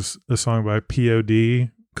song is a song by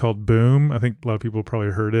POD called Boom. I think a lot of people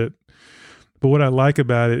probably heard it. But what I like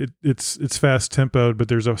about it, it's fast tempoed, but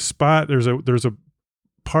there's a spot, there's a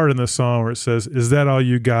part in the song where it says, "Is that all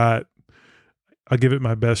you got? I'll give it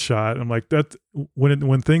my best shot." And I'm like, that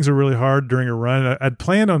when things are really hard during a run, I'd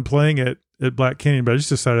planned on playing it at Black Canyon, but I just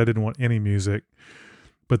decided I didn't want any music.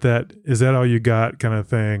 But that "is that all you got" kind of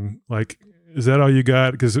thing, like, is that all you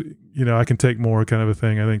got? Because, I can take more kind of a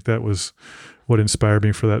thing. I think that was what inspired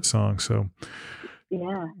me for that song. So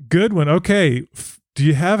yeah, good one. Okay. Do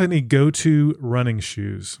you have any go-to running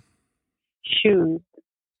shoes? Shoes.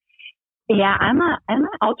 Yeah, I'm an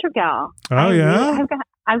ultra gal. Oh, yeah?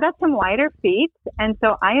 I've got some wider feet, and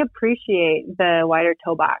so I appreciate the wider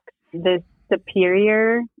toe box. The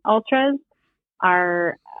Superior Ultras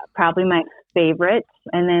are probably my favorite,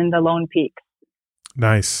 and then the Lone Peaks.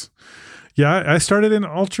 Nice. Yeah, I started in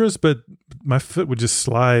ultras, but my foot would just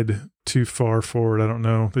slide too far forward. I don't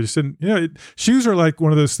know. They just didn't, shoes are like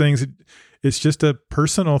one of those things. It's just a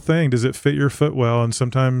personal thing. Does it fit your foot well? And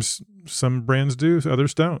sometimes some brands do,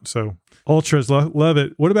 others don't. So ultras, love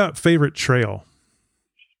it. What about favorite trail?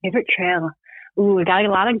 Favorite trail? Ooh, we got a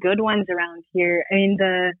lot of good ones around here. I mean,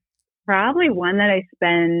 probably one that I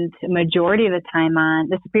spend a majority of the time on,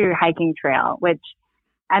 the Superior Hiking Trail, which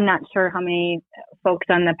I'm not sure how many folks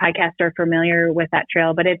on the podcast are familiar with that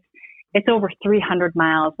trail, but it's over 300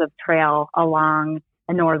 miles of trail along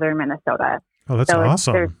northern Minnesota. Oh, that's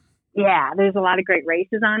awesome. There's a lot of great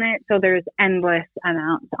races on it. So there's endless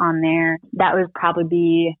amounts on there. That would probably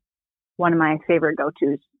be one of my favorite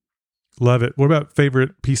go-tos. Love it. What about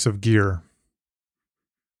favorite piece of gear?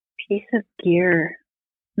 Piece of gear.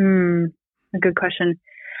 A good question.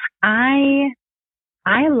 I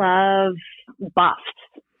love buffs,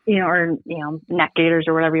 or neck gaiters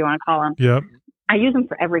or whatever you want to call them. Yep. I use them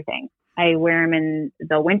for everything. I wear them in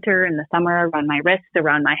the winter, in the summer, around my wrists,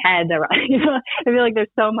 around my head. I feel like there's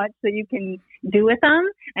so much that you can do with them.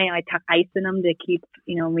 I tuck ice in them to keep,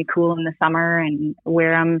 me cool in the summer and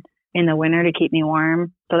wear them in the winter to keep me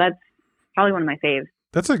warm. So that's probably one of my faves.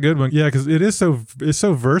 That's a good one. Yeah, because it's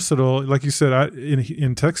so versatile. Like you said,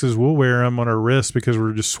 in Texas, we'll wear them on our wrists because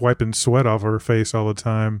we're just swiping sweat off our face all the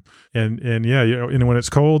time. And yeah, and when it's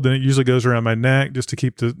cold, then it usually goes around my neck just to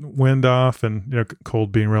keep the wind off. And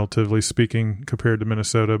cold being relatively speaking compared to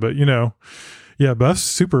Minnesota, but yeah, buff's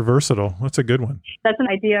super versatile. That's a good one. That's an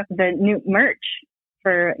idea for the new merch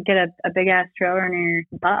for get a big ass trail runner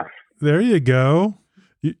buff. There you go.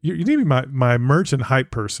 You need to be my merch and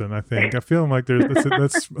hype person, I think. I feel like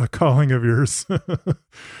that's a calling of yours.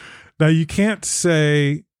 Now, you can't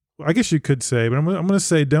say, I guess you could say, but I'm going to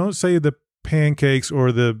say, don't say the pancakes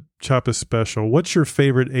or the Chapa Special. What's your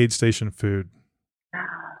favorite aid station food?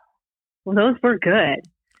 Well, those were good. I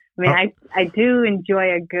mean, I do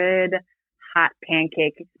enjoy a good hot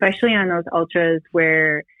pancake, especially on those ultras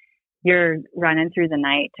where you're running through the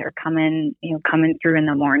night or coming through in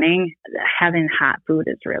the morning. Having hot food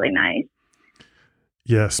is really nice.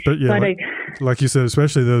 Yes, but yeah, like you said,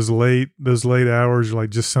 especially those late hours, like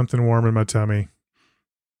just something warm in my tummy.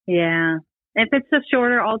 Yeah, if it's a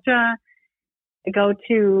shorter ultra, I go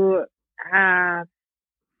to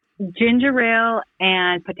ginger ale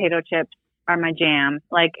and potato chips are my jam.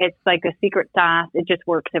 Like it's like a secret sauce. It just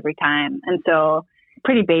works every time, and so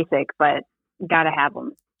pretty basic, but gotta have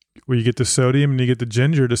them. Well, you get the sodium and you get the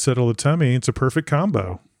ginger to settle the tummy. It's a perfect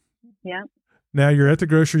combo. Yeah. Now you're at the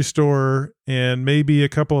grocery store and maybe a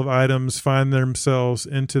couple of items find themselves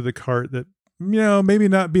into the cart that, maybe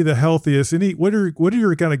not be the healthiest. What are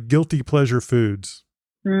your kind of guilty pleasure foods?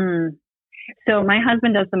 So my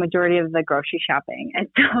husband does the majority of the grocery shopping. And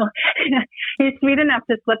so he's sweet enough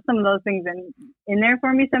to slip some of those things in there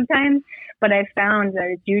for me sometimes. But I found that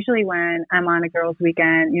it's usually when I'm on a girls'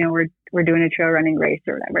 weekend, we're doing a trail running race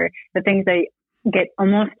or whatever, the things I get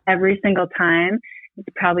almost every single time is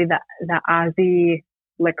probably the Aussie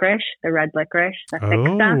licorice, the red licorice, the thick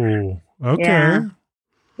stuff. Oh, okay. Yeah.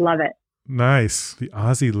 Love it. Nice. The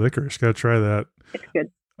Aussie licorice. Got to try that. It's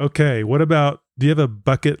good. Okay. What about, do you have a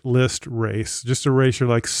bucket list race? Just a race you're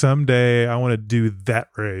like, someday I want to do that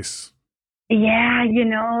race. Yeah,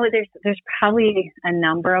 there's probably a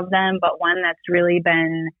number of them, but one that's really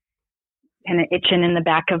been kind of itching in the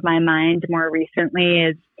back of my mind more recently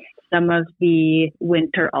is some of the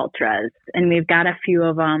winter ultras. And we've got a few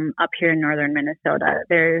of them up here in northern Minnesota.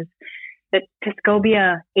 There's the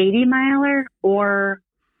Tuscobia 80 miler or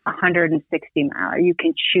 160 miler. You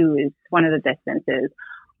can choose one of the distances,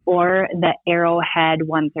 or the Arrowhead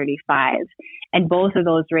 135. And both of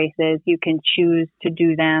those races, you can choose to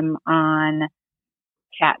do them on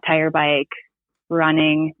cat tire bike,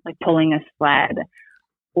 running, like pulling a sled,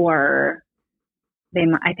 or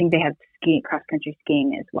I think they have cross-country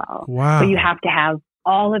skiing as well. Wow. But you have to have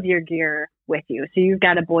all of your gear with you. So you've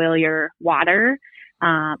got to boil your water,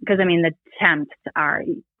 because the temps are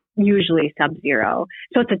usually sub-zero.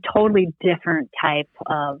 So it's a totally different type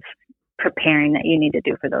of preparing that you need to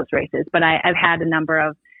do for those races. But I've had a number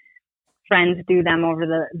of friends do them over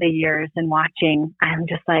the years, and watching, I'm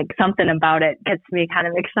just like, something about it gets me kind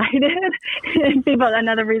of excited.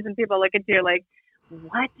 Another reason people look at you like,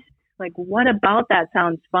 what? Like, what about that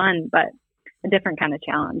sounds fun, but a different kind of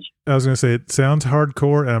challenge. I was going to say, it sounds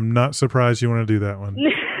hardcore, and I'm not surprised you want to do that one.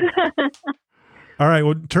 All right.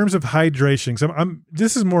 Well, in terms of hydration,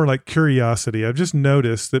 this is more like curiosity. I've just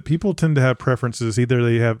noticed that people tend to have preferences. Either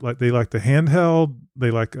they like the handheld, they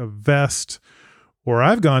like a vest, or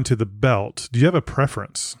I've gone to the belt. Do you have a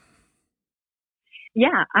preference?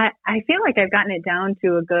 Yeah, I feel like I've gotten it down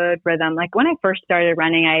to a good rhythm. Like when I first started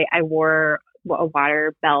running, I wore a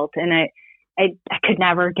water belt, and I could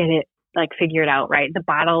never get it like figured out right. The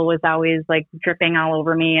bottle was always like dripping all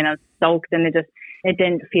over me, and I was soaked, and it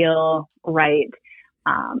didn't feel right.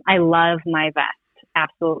 I love my vest,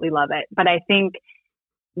 absolutely love it. But I think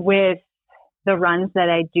with the runs that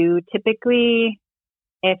I do, typically,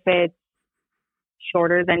 if it's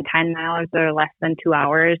shorter than 10 miles or less than 2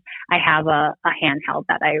 hours, I have a handheld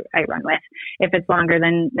that I run with. If it's longer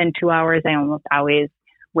than 2 hours, I almost always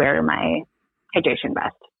wear my hydration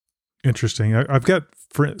vest. Interesting. I've got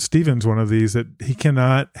Steven's one of these that he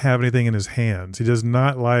cannot have anything in his hands. He does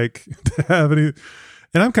not like to have any.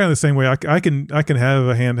 And I'm kind of the same way. I can have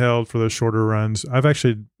a handheld for those shorter runs. I've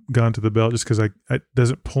actually gone to the belt just because it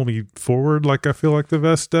doesn't pull me forward like I feel like the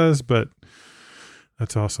vest does. But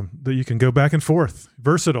that's awesome that you can go back and forth.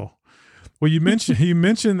 Versatile. Well, you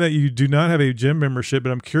mentioned that you do not have a gym membership,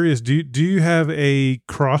 but I'm curious, do you have a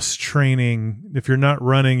cross training? If you're not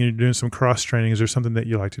running and you're doing some cross training, is there something that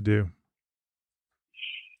you like to do?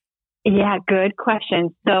 Yeah, good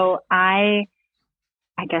question. So I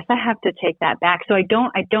guess I have to take that back. So I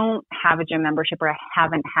don't have a gym membership, or I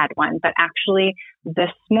haven't had one, but actually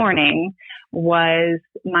this morning was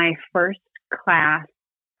my first class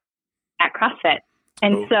at CrossFit.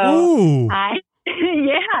 And so I've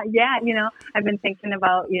been thinking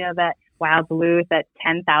about, that wild Duluth, that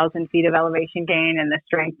 10,000 feet of elevation gain and the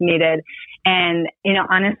strength needed. And,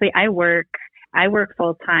 honestly, I work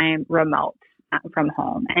full time remote from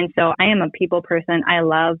home. And so I am a people person. I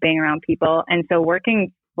love being around people. And so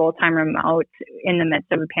working full-time remote in the midst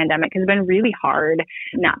of a pandemic has been really hard,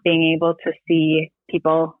 not being able to see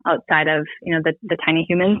people outside of, the tiny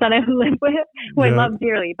humans that I live with, who I love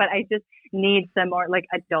dearly, but I just need some more like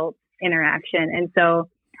adult interaction. And so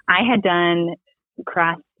I had done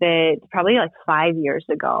CrossFit probably like 5 years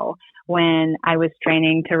ago when I was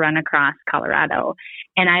training to run across Colorado,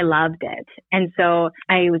 and I loved it. And so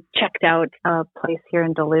I checked out a place here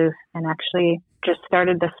in Duluth and actually just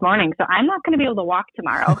started this morning. So I'm not going to be able to walk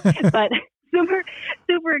tomorrow, but super,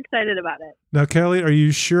 super excited about it. Now, Kelly, are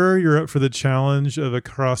you sure you're up for the challenge of a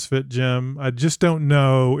CrossFit gym? I just don't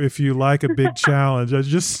know if you like a big challenge.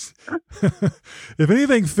 If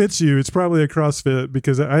anything fits you, it's probably a CrossFit,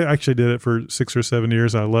 because I actually did it for 6 or 7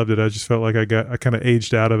 years. And I loved it. I just felt like I kind of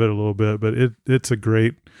aged out of it a little bit, but it's a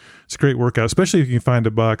great workout, especially if you can find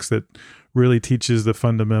a box that really teaches the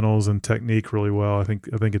fundamentals and technique really well. I think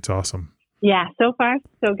it's awesome. Yeah. So far,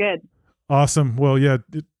 so good. Awesome. Well, yeah.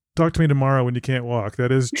 Talk to me tomorrow when you can't walk.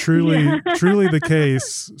 That is truly the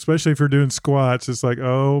case, especially if you're doing squats. It's like,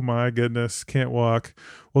 oh my goodness, can't walk.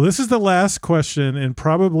 Well, this is the last question and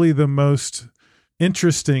probably the most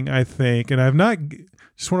interesting, I think. And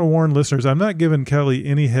just want to warn listeners, I'm not giving Kelly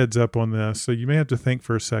any heads up on this, so you may have to think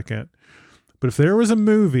for a second. But if there was a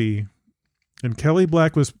movie and Kelly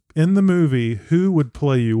Black was in the movie, who would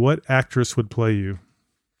play you? What actress would play you?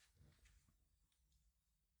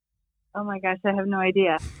 Oh my gosh, I have no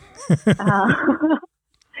idea.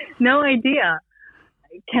 No idea.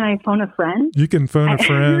 Can I phone a friend? You can phone a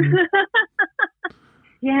friend.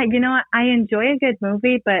 Yeah, I enjoy a good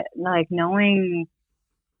movie, but like knowing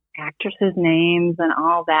actresses' names and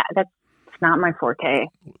all that, that's not my forte.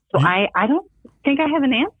 So I think I have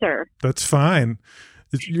an answer. That's fine.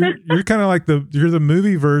 You're kind of like you're the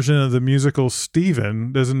movie version of the musical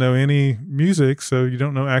Steven. Doesn't know any music, so you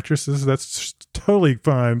don't know actresses. That's totally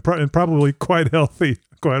fine and probably quite healthy,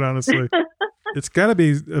 quite honestly. It's got to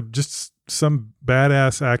be just some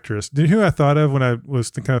badass actress. Do you know who I thought of when I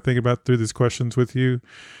was kind of thinking about through these questions with you?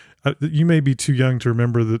 You may be too young to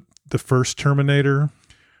remember the first Terminator,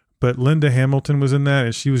 but Linda Hamilton was in that,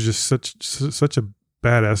 and she was just such a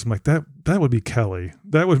badass. I'm like, that would be Kelly.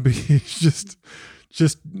 That would be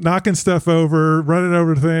just knocking stuff over, running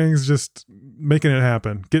over things, just making it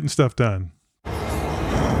happen, getting stuff done. Move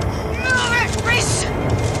it, Reese!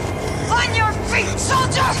 On your feet,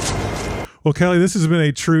 soldier! Well, Kelly, this has been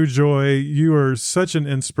a true joy. You are such an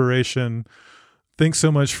inspiration. Thanks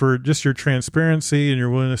so much for just your transparency and your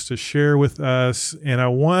willingness to share with us. And I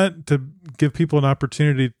want to give people an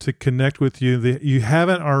opportunity to connect with you. You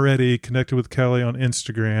haven't already connected with Kelly on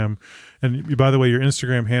Instagram. And by the way, your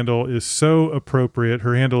Instagram handle is so appropriate.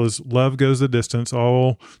 Her handle is Love Goes the Distance,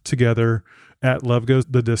 all together at Love Goes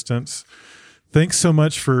the Distance. Thanks so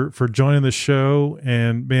much for joining the show.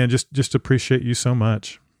 And man, just appreciate you so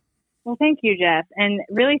much. Well, thank you, Jeff. And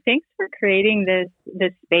really thanks for creating this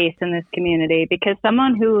space in this community, because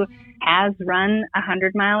someone who has run a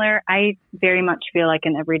 100-miler, I very much feel like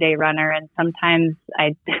an everyday runner. And sometimes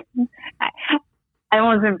I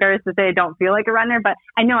almost embarrassed to say I don't feel like a runner, but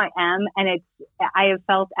I know I am. And I have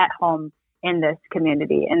felt at home in this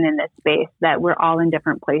community and in this space that we're all in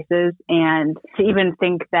different places. And to even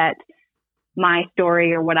think that my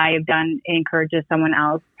story or what I have done encourages someone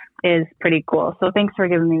else is pretty cool. So thanks for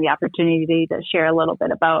giving me the opportunity to share a little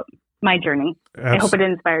bit about my journey. I hope it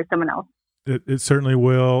inspires someone else. It certainly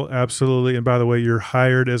will. Absolutely. And by the way, you're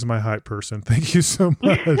hired as my hype person. Thank you so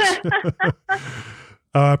much.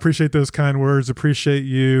 I appreciate those kind words. Appreciate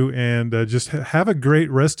you. And just have a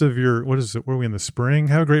great rest of your, what is it? Were we in the spring?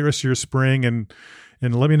 Have a great rest of your spring, and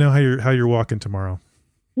let me know how you're walking tomorrow.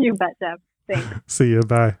 You bet, Jeff. Thanks. See you.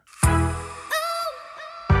 Bye.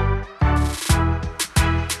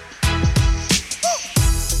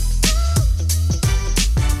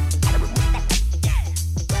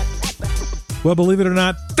 Well, believe it or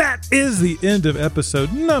not, that is the end of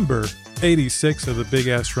episode number 86 of the Big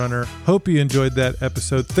Ass Runner. Hope you enjoyed that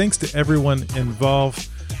episode. Thanks to everyone involved,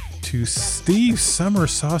 to Steve Summer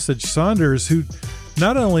Sausage Saunders, who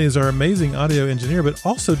not only is our amazing audio engineer, but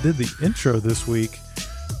also did the intro this week.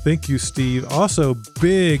 Thank you, Steve. Also,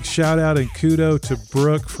 big shout out and kudo to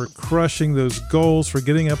Brooke for crushing those goals, for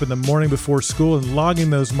getting up in the morning before school and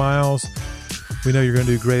logging those miles. We know you're going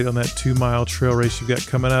to do great on that 2-mile trail race you've got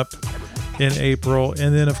coming up in April.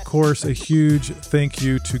 And then, of course, a huge thank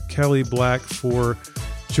you to Kelly Black for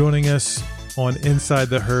joining us on Inside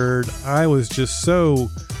the Herd. I was just so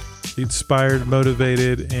inspired,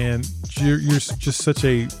 motivated, and you're just such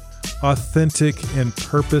a authentic and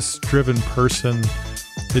purpose-driven person.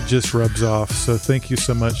 It just rubs off. So thank you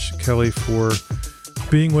so much, Kelly, for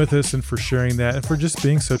being with us and for sharing that and for just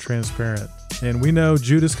being so transparent. And we know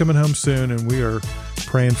Judah's coming home soon, and we are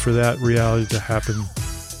praying for that reality to happen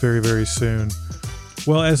very, very soon.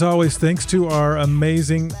 Well, as always, thanks to our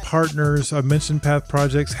amazing partners. I've mentioned Path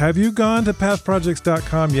Projects. Have you gone to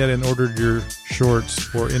pathprojects.com yet and ordered your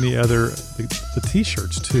shorts or any other, the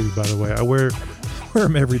t-shirts too, by the way? I wear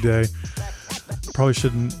them every day. Probably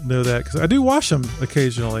shouldn't know that because I do wash them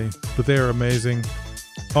occasionally, but they are amazing.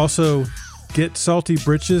 Also,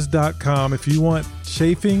 getsaltybritches.com if you want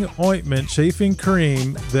chafing ointment, chafing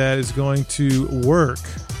cream that is going to work.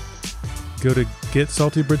 Go to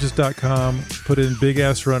getsaltybritches.com, put in Big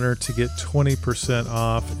Ass Runner to get 20%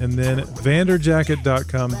 off. And then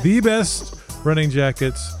vanderjacket.com, the best running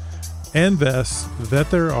jackets and vests that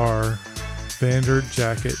there are,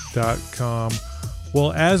 vanderjacket.com.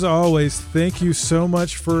 Well, as always, thank you so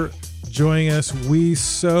much for joining us. We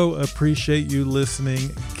so appreciate you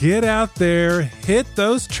listening. Get out there, hit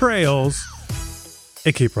those trails,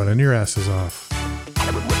 and keep running your asses off.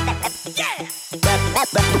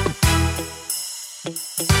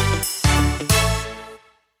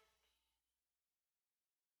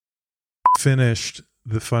 Finished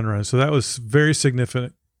the fun run. So that was very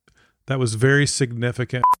significant.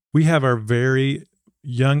 We have our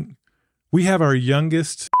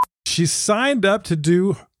youngest. She signed up to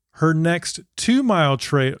do her next 2-mile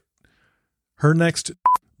trail, her next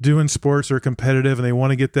doing sports or competitive, and they want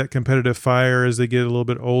to get that competitive fire as they get a little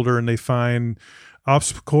bit older and they find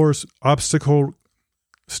obstacle.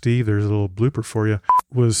 Steve, there's a little blooper for you.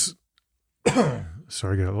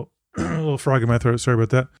 Sorry, got a little frog in my throat. Sorry about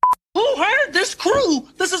that. Who hired this crew?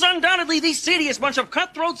 This is undoubtedly the seediest bunch of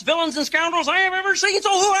cutthroats, villains, and scoundrels I have ever seen, so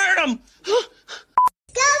who hired them?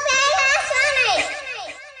 Go,